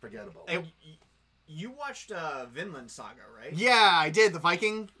became forgettable. You watched Vinland Saga, right? Yeah, I did, the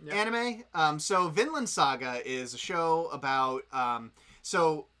Viking anime. So Vinland Saga is a show about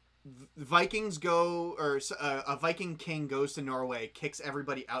Vikings go, or a Viking king goes to Norway, kicks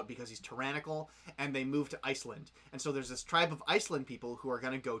everybody out because he's tyrannical, and they move to Iceland. And so there's this tribe of Iceland people who are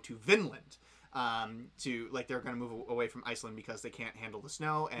going to go to Vinland. They're going to move away from Iceland because they can't handle the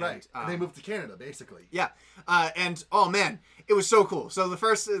snow. And, right. And they moved to Canada, basically. Yeah. And oh man, it was so cool. So the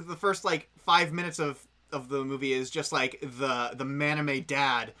first like 5 minutes of the movie is just like the manime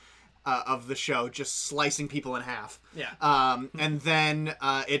dad of the show just slicing people in half. Yeah. And then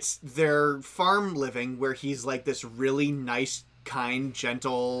it's their farm living where he's like this really nice, kind,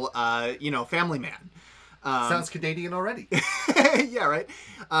 gentle, family man. Sounds Canadian already. Yeah, right.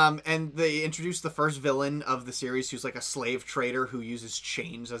 And they introduced the first villain of the series, who's like a slave trader who uses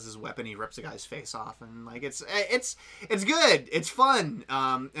chains as his weapon. He rips a guy's face off, and like it's good. It's fun.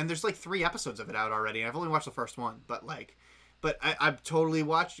 And there's like 3 episodes of it out already. I've only watched the first one, but I'm totally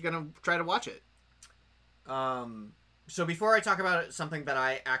gonna try to watch it. So before I talk about something that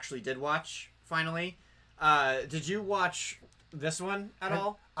I actually did watch, finally, did you watch this one at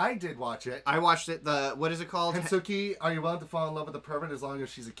all? I did watch it. I watched it. What is it called? Hensuki, Are You Willing to Fall in Love with a Pervert as long as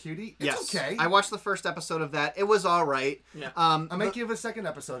she's a cutie? It's Yes. okay. I watched the first episode of that. It was all right. Yeah. I might give a second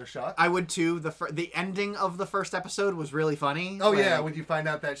episode a shot. I would too. The ending of the first episode was really funny. Oh yeah, when you find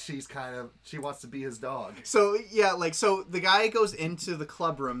out that she wants to be his dog. So yeah, so the guy goes into the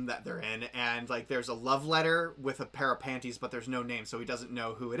club room that they're in, and like there's a love letter with a pair of panties, but there's no name, so he doesn't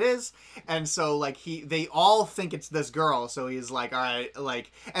know who it is. And so like they all think it's this girl, so he's like, all right,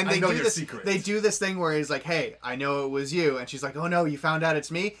 like, and I they know do your this. secret. They do this thing where he's like, hey, I know it was you, and she's like, oh no, you found out it's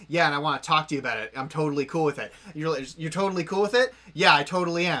me? Yeah, and I want to talk to you about it. I'm totally cool with it. You're totally cool with it? Yeah, I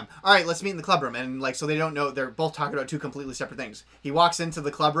totally am. All right, let's meet in the club room. And like, so they don't know, they're both talking about 2 completely separate things. He walks into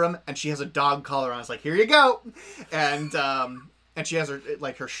the club room, and she has a dog collar on. It's like, here you go. And she has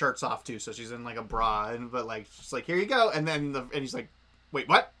her shirts off too, so she's in like a bra, but like she's like, here you go. And then and he's like, wait,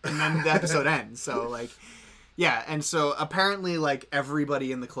 what? And then the episode ends. So like, yeah. And so apparently like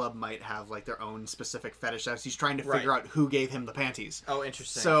everybody in the club might have like their own specific fetish. As he's trying to figure out who gave him the panties. Oh,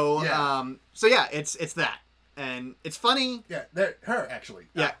 interesting. So Yeah. It's that, and it's funny. Yeah, her actually.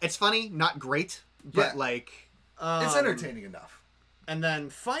 Yeah, it's funny, not great, but Yeah. like It's entertaining enough. And then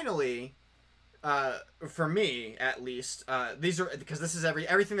finally, for me at least, these are because this is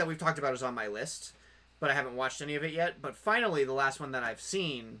everything that we've talked about is on my list, but I haven't watched any of it yet. But finally, the last one that I've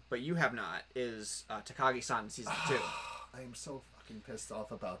seen, but you have not, is Takagi-san season 2. I'm so fucking pissed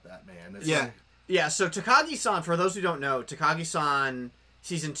off about that, man. Yeah. So Takagi-san, for those who don't know, Takagi-san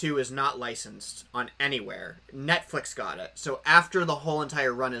season 2 is not licensed on anywhere. Netflix got it. So after the whole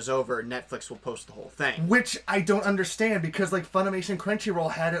entire run is over, Netflix will post the whole thing. Which I don't understand because like Funimation Crunchyroll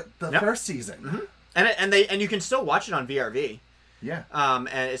had it the first season. Mm-hmm. And you can still watch it on VRV. Yeah. And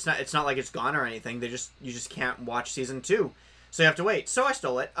it's not like it's gone or anything. You just can't watch season 2, so you have to wait. So I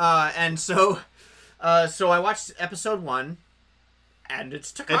stole it. So I watched episode 1, and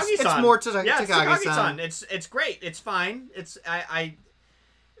it's Takagi-san. It's more Takagi-san. Yeah, it's Takagi-san. It's great. It's fine.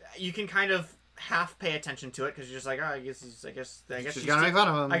 You can kind of half pay attention to it because you're just like, oh, I guess she's gonna make fun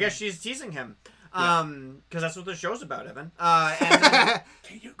of him. I guess she's teasing him. Because that's what the show's about, Evan. And then,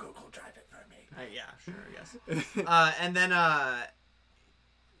 Can you Google Drive it for me? yeah, sure, I guess. And then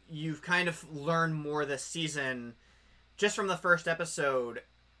you've kind of learned more this season, just from the first episode,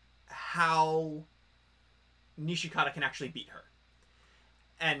 how Nishikata can actually beat her.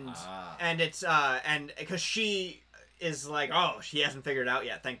 And it's and because she is like, oh, she hasn't figured it out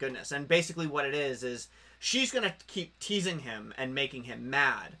yet, thank goodness. And basically what it is she's gonna keep teasing him and making him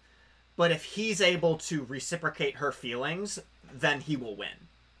mad. But if he's able to reciprocate her feelings, then he will win.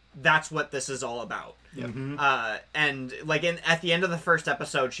 That's what this is all about. Yep. And like at the end of the first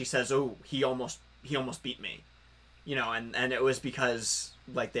episode, she says, "Oh, he almost beat me," and it was because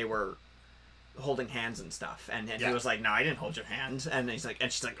like they were holding hands and stuff, and he was like, "No, I didn't hold your hand," and she's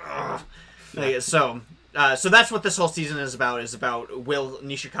like, "Ugh." Like, so that's what this whole season is about. Is about will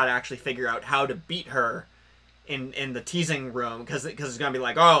Nishikata actually figure out how to beat her in the teasing room because it's gonna be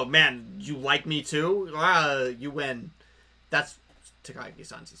like, oh man, you like me too? You win. That's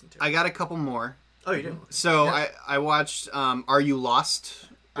Takagi-san season 2. I got a couple more. Oh, you do? So I watched Are You Lost?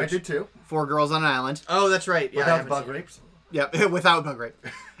 I did too. 4 girls on an island. Oh, that's right. Yeah, Without bug rapes. Yep, without bug rape.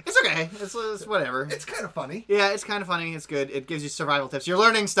 It's okay. It's whatever. It's kind of funny. Yeah, it's kind of funny. It's good. It gives you survival tips. You're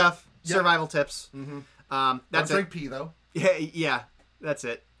learning stuff. Yep. Survival tips. Mm-hmm. That's Don't it. drink pee though. Yeah, that's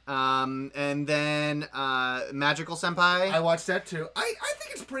it. And then Magical Senpai. I watched that too. I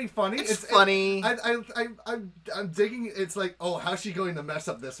think it's pretty funny. It's funny. I'm digging. It's like, oh, how's she going to mess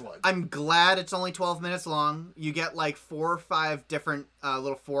up this one? I'm glad it's only 12 minutes long. You get like 4 or 5 different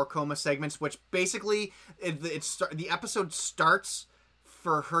little 4-coma segments, which basically the episode starts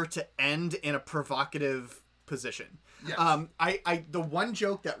for her to end in a provocative position. Yes. The one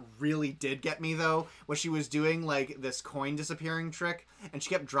joke that really did get me though was she was doing like this coin disappearing trick, and she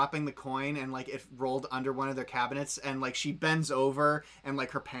kept dropping the coin, and like it rolled under one of their cabinets, and like she bends over, and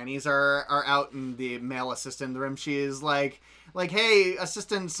like her panties are out, and the male assistant in the room, she is like, hey,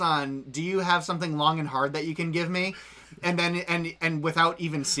 assistant son, do you have something long and hard that you can give me? And then and without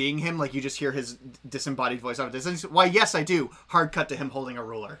even seeing him, like you just hear his disembodied voice out of distance. Why, yes, I do. Hard cut to him holding a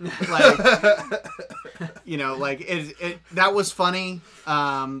ruler. Like, you know, like it that was funny.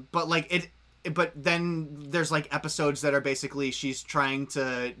 But like but then there's like episodes that are basically she's trying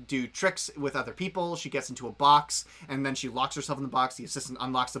to do tricks with other people. She gets into a box, and then she locks herself in the box. The assistant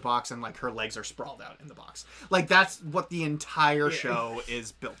unlocks the box, and like her legs are sprawled out in the box. Like that's what the entire show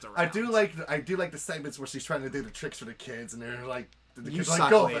is built around. I do like the segments where she's trying to do the tricks for the kids, and they're like, the kids suck,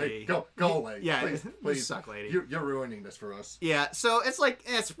 like, go lady. away, go away. Yeah, please, you suck, lady. You're ruining this for us. Yeah, so it's like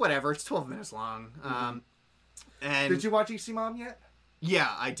it's whatever. It's 12 minutes long. And did you watch EC Mom yet? Yeah,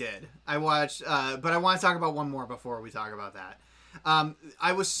 I did. I watched, but I want to talk about one more before we talk about that.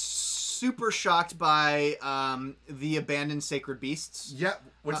 I was super shocked by the Abandoned Sacred Beasts. Yep,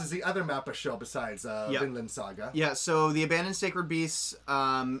 which is the other Mappa show besides Vinland Saga. Yeah, so the Abandoned Sacred Beasts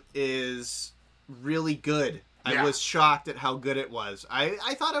is really good. I was shocked at how good it was.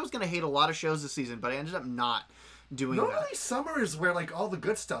 I thought I was going to hate a lot of shows this season, but I ended up not doing that. Normally summer is where like all the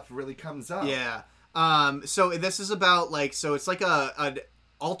good stuff really comes up. Yeah. So this is about like, so it's like an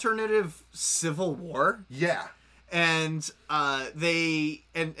alternative civil war. Yeah. And so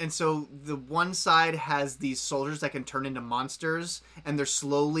the one side has these soldiers that can turn into monsters, and they're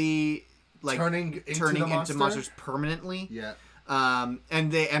slowly like turning into monsters permanently. Yeah.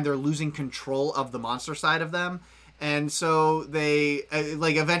 And they're losing control of the monster side of them. And so they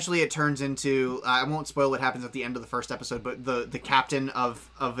like eventually it turns into I won't spoil what happens at the end of the first episode, but the captain of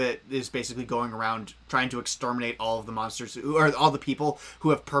it is basically going around trying to exterminate all of the monsters or all the people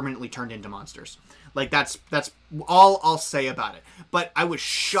who have permanently turned into monsters. Like that's all I'll say about it. But I was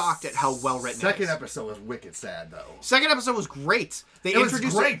shocked at how well written it is. Second episode was wicked sad though. Second episode was great. It was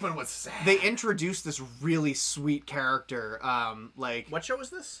great, but it was sad. They introduced this really sweet character. Like what show is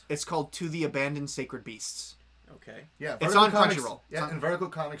this? It's called To the Abandoned Sacred Beasts. Okay. Yeah, it's on Crunchyroll. Yeah, and Vertical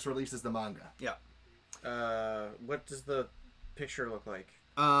Comics releases the manga. Yeah. What does the picture look like?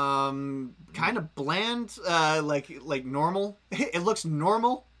 Kind of bland. Like normal. It looks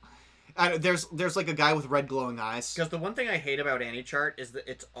normal. There's like a guy with red glowing eyes. Because the one thing I hate about AniChart is that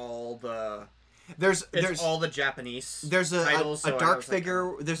it's all the there's all the Japanese. There's a titles, a dark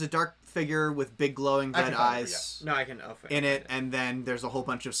figure. Like, there's a dark figure with big glowing red eyes. No, I can in it, and then there's a whole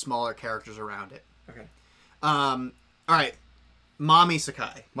bunch of smaller characters around it. Okay. All right. Mom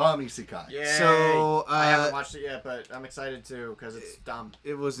Isekai. Yeah. So I haven't watched it yet, but I'm excited to because it's dumb.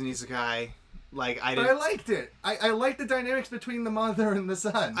 It was an isekai. Like But I liked it. I liked the dynamics between the mother and the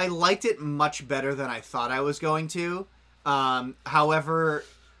son. I liked it much better than I thought I was going to. However,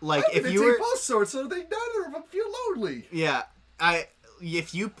 like if you were both swords, so they neither of them feel lonely. Yeah,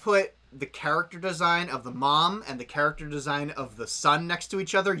 if you put the character design of the mom and the character design of the son next to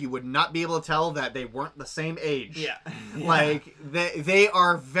each other, you would not be able to tell that they weren't the same age. Yeah. Like, they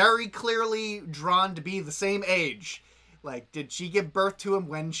are very clearly drawn to be the same age. Like, did she give birth to him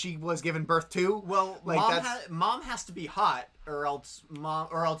when she was given birth to? Well, like mom has to be hot, or else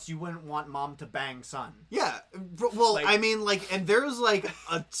you wouldn't want mom to bang son. Yeah, well, like, I mean, like, and there's like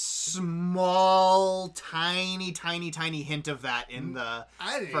a small, tiny hint of that in the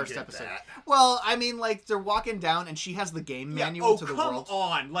first episode. That. Well, I mean, like, they're walking down, and she has the game manual to the world. Oh,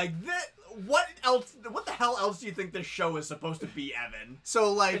 come on! Like that. What else? What the hell else do you think this show is supposed to be, Evan?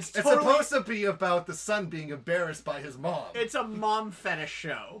 So, like, it's supposed to be about the son being embarrassed by his mom. It's a mom fetish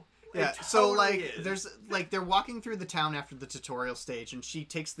show. Yeah. So, like, there's like they're walking through the town after the tutorial stage, and she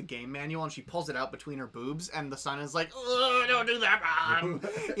takes the game manual and she pulls it out between her boobs, and the son is like, "Oh, don't do that, Mom!"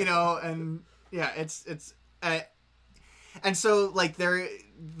 You know, and yeah, it's. And so, like,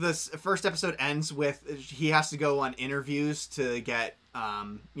 this first episode ends with he has to go on interviews to get,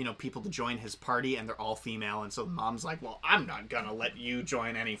 people to join his party, and they're all female. And so the mom's like, well, I'm not gonna let you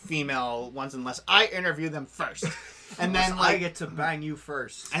join any female ones unless I interview them first. And then, like, I get to bang you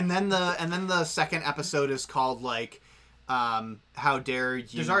first. And then the second episode is called, like, How dare you?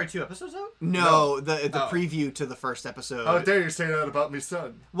 There's already 2 episodes out? No, the preview to the first episode. How dare you say that about me,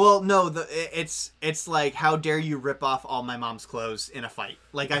 son? Well, no, it's like, how dare you rip off all my mom's clothes in a fight?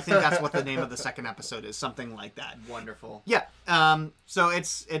 Like, I think that's what the name of the second episode is, something like that. Wonderful. Yeah. So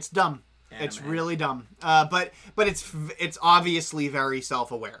it's dumb. Anime. It's really dumb. But it's obviously very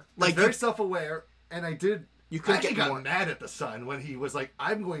self-aware. Like, very self-aware, and I did. You could actually get got more. mad at the son when he was like,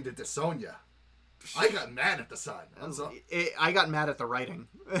 "I'm going to disown you." I got mad at the son. I got mad at the writing.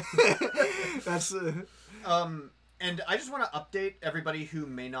 That's. And I just want to update everybody who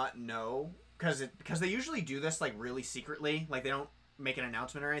may not know, because they usually do this like really secretly, like they don't make an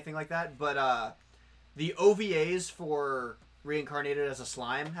announcement or anything like that. But the OVAs for Reincarnated as a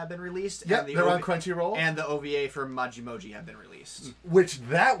Slime have been released. Yeah, and they're on Crunchyroll. And the OVA for Majimoji have been released. Which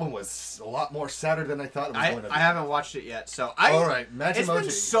that one was a lot more sadder than I thought it was going to be. I haven't watched it yet, so all right, Majimoji. It's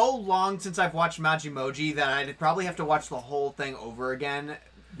been so long since I've watched Majimoji that I'd probably have to watch the whole thing over again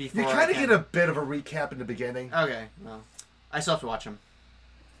before. You kind of get a bit of a recap in the beginning. Okay, well, I still have to watch them.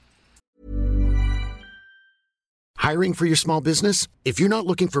 Hiring for your small business? If you're not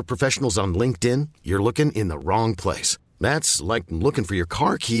looking for professionals on LinkedIn, you're looking in the wrong place. That's like looking for your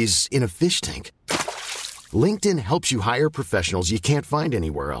car keys in a fish tank. LinkedIn helps you hire professionals you can't find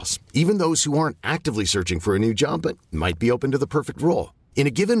anywhere else, even those who aren't actively searching for a new job but might be open to the perfect role. In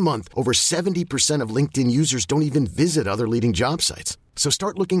a given month, over 70% of LinkedIn users don't even visit other leading job sites. So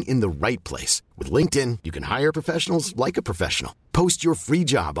start looking in the right place. With LinkedIn, you can hire professionals like a professional. Post your free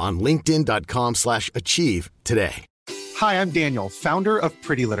job on linkedin.com/achieve today. Hi, I'm Daniel, founder of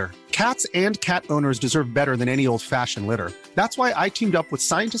Pretty Litter. Cats and cat owners deserve better than any old-fashioned litter. That's why I teamed up with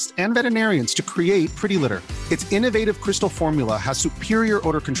scientists and veterinarians to create Pretty Litter. Its innovative crystal formula has superior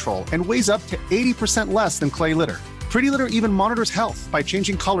odor control and weighs up to 80% less than clay litter. Pretty Litter even monitors health by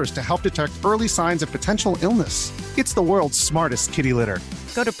changing colors to help detect early signs of potential illness. It's the world's smartest kitty litter.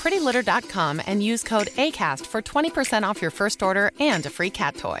 Go to prettylitter.com and use code ACAST for 20% off your first order and a free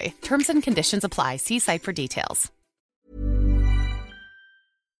cat toy. Terms and conditions apply. See site for details.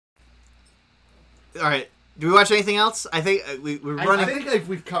 All right. Do we watch anything else? I think we're running. I think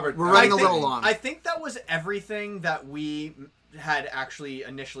we've covered. We're running a little long. I think that was everything that we had actually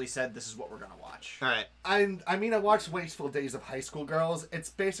initially said. This is what we're gonna watch. All right. I mean, I watched Wasteful Days of High School Girls. It's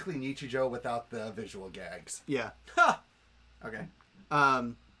basically Nichijou without the visual gags. Yeah. Okay.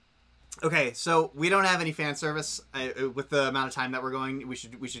 Okay, so we don't have any fan service. With the amount of time that we're going, we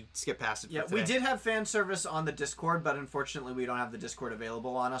should skip past it. Yeah, we did have fan service on the Discord, but unfortunately we don't have the Discord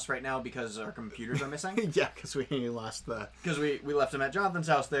available on us right now because our computers are missing. Yeah, because we lost the... Because we left them at Jonathan's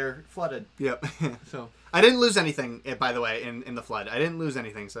house. They're flooded. Yep. So I didn't lose anything, by the way, in the flood. I didn't lose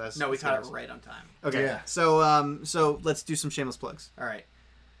anything, so that's... No, we caught it right on time. Okay, Yeah. so let's do some shameless plugs. All right.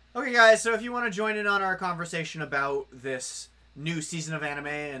 Okay, guys, so if you want to join in on our conversation about this new season of anime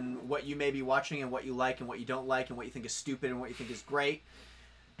and what you may be watching and what you like and what you don't like and what you think is stupid and what you think is great,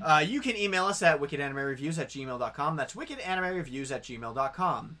 you can email us at wickedanimereviews@gmail.com. That's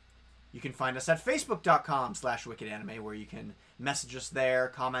wickedanimereviews@gmail.com. You can find us at facebook.com/wickedanime, where you can message us there,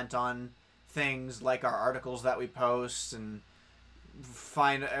 comment on things like our articles that we post, and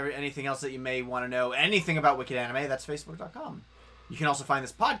find anything else that you may want to know. Anything about Wicked Anime, that's facebook.com. You can also find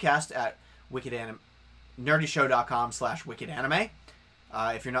this podcast at nerdyshow.com/wickedanime.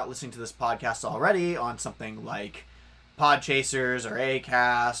 If you're not listening to this podcast already on something like Podchasers or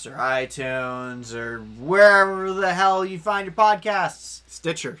Acast or iTunes or wherever the hell you find your podcasts.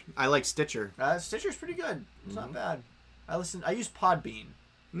 Stitcher. I like Stitcher. Stitcher's pretty good. It's not bad. I use Podbean.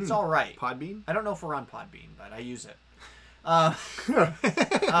 It's all right. Podbean? I don't know if we're on Podbean, but I use it.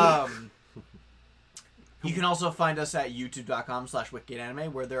 You can also find us at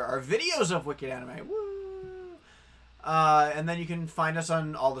youtube.com/wickedanime, where there are videos of Wicked Anime. Woo! And then you can find us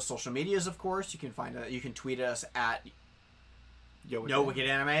on all the social medias, of course. You can tweet us at No Wicked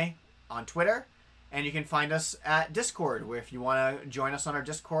Anime on Twitter, and you can find us at Discord, where if you want to join us on our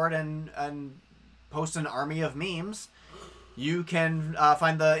Discord and post an army of memes, you can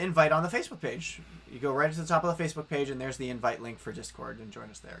find the invite on the Facebook page. You go right to the top of the Facebook page, and there's the invite link for Discord, and join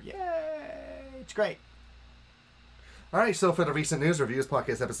us there. Yay! It's great. All right, so for the recent news, reviews,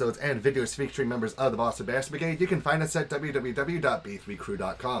 podcast episodes, and videos featuring members of the Boston Bastard Brigade, you can find us at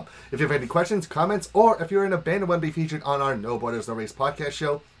www.b3crew.com. If you have any questions, comments, or if you're in a band and want to be featured on our No Borders, No Race podcast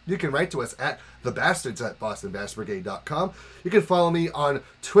show, you can write to us at thebastards@bostonbastardbrigade.com. You can follow me on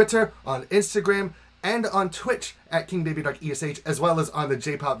Twitter, on Instagram, and on Twitch at KingBabyDarkESH, as well as on the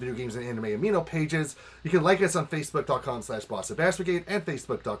J-Pop Video Games and Anime Amino pages. You can like us on Facebook.com/BostonBastardBrigade and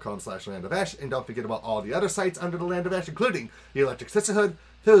Facebook.com/Land of Ash. And don't forget about all the other sites under the Land of Ash, including the Electric Sisterhood,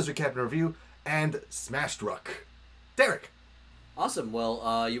 Phil's Recap and Review, and Smashdruck. Derek. Awesome.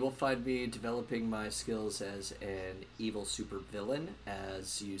 Well, you will find me developing my skills as an evil supervillain.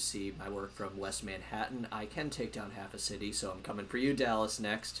 As you see my work from West Manhattan, I can take down half a city, so I'm coming for you, Dallas,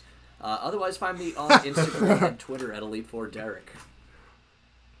 next. Otherwise, find me on Instagram and Twitter at Elite4Derek.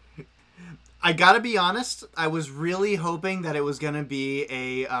 I gotta be honest, I was really hoping that it was gonna be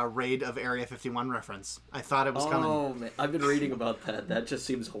a Raid of Area 51 reference. I thought it was coming. Oh, man. I've been reading about that. That just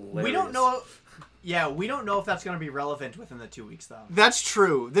seems hilarious. We don't know... Yeah, we don't know if that's going to be relevant within the 2 weeks, though. That's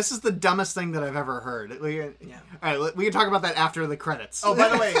true. This is the dumbest thing that I've ever heard. Yeah. All right, we can talk about that after the credits. Oh, by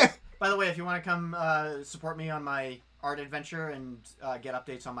the way, if you want to come support me on my art adventure and get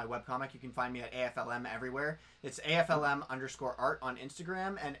updates on my webcomic, you can find me at AFLM everywhere. It's AFLM_art on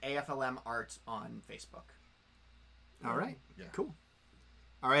Instagram and AFLM art on Facebook. All right. Yeah. Cool.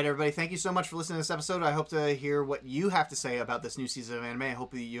 All right, everybody. Thank you so much for listening to this episode. I hope to hear what you have to say about this new season of anime. I hope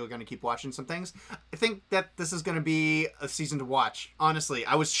that you're going to keep watching some things. I think that this is going to be a season to watch. Honestly,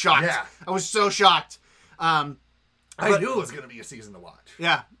 I was shocked. Yeah. I was so shocked. I knew it was going to be a season to watch.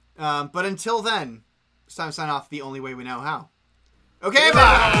 Yeah. But until then, it's time to sign off the only way we know how. Okay,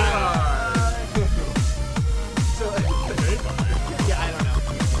 bye!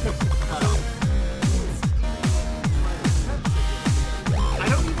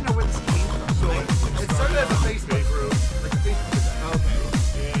 As a Facebook group. Like a Facebook group. Okay.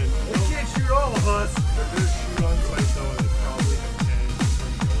 And they can't shoot all of us. They're going to shoot on site, though, and it's probably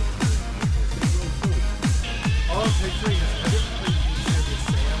All I'm picturing is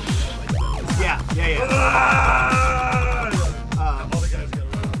all the guys gotta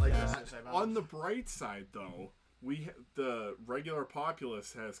run out like this. On the bright side, though, the regular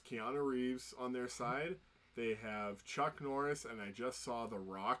populace has Keanu Reeves on their side. They have Chuck Norris, and I just saw The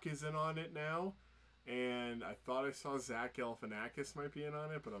Rock is in on it now. And I thought I saw Zach Galifianakis might be in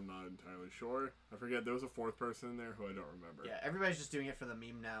on it, but I'm not entirely sure. I forget, there was a fourth person in there who I don't remember. Yeah, everybody's just doing it for the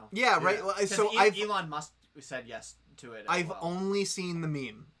meme now. Yeah, right. Yeah. So Elon Musk said yes to it. I've only seen the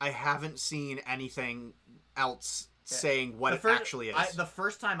meme. I haven't seen anything else saying what it actually is. The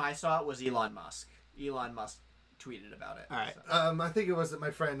first time I saw it was Elon Musk. Elon Musk tweeted about it. All right. So. I think it was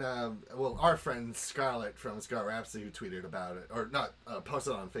my friend, our friend Scarlett from Scar Rhapsody who tweeted about it, or not,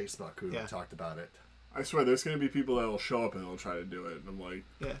 posted on Facebook who talked about it. I swear, there's going to be people that will show up and they'll try to do it. And I'm like,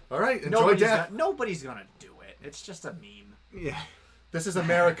 all right, enjoy death. Nobody's going to do it. It's just a meme. Yeah. This is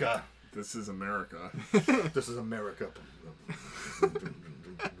America. This is America. This is America.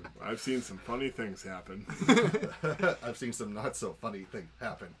 I've seen some funny things happen. I've seen some not so funny things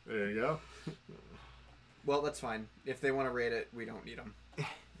happen. There you go. Well, that's fine. If they want to rate it, we don't need them.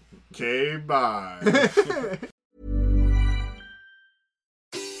 Okay, bye.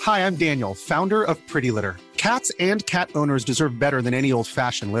 Hi, I'm Daniel, founder of Pretty Litter. Cats and cat owners deserve better than any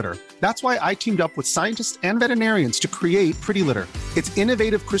old-fashioned litter. That's why I teamed up with scientists and veterinarians to create Pretty Litter. Its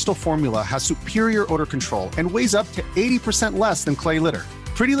innovative crystal formula has superior odor control and weighs up to 80% less than clay litter.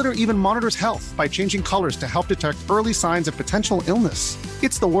 Pretty Litter even monitors health by changing colors to help detect early signs of potential illness.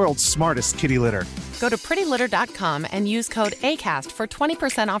 It's the world's smartest kitty litter. Go to prettylitter.com and use code ACAST for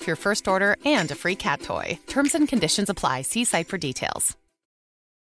 20% off your first order and a free cat toy. Terms and conditions apply. See site for details.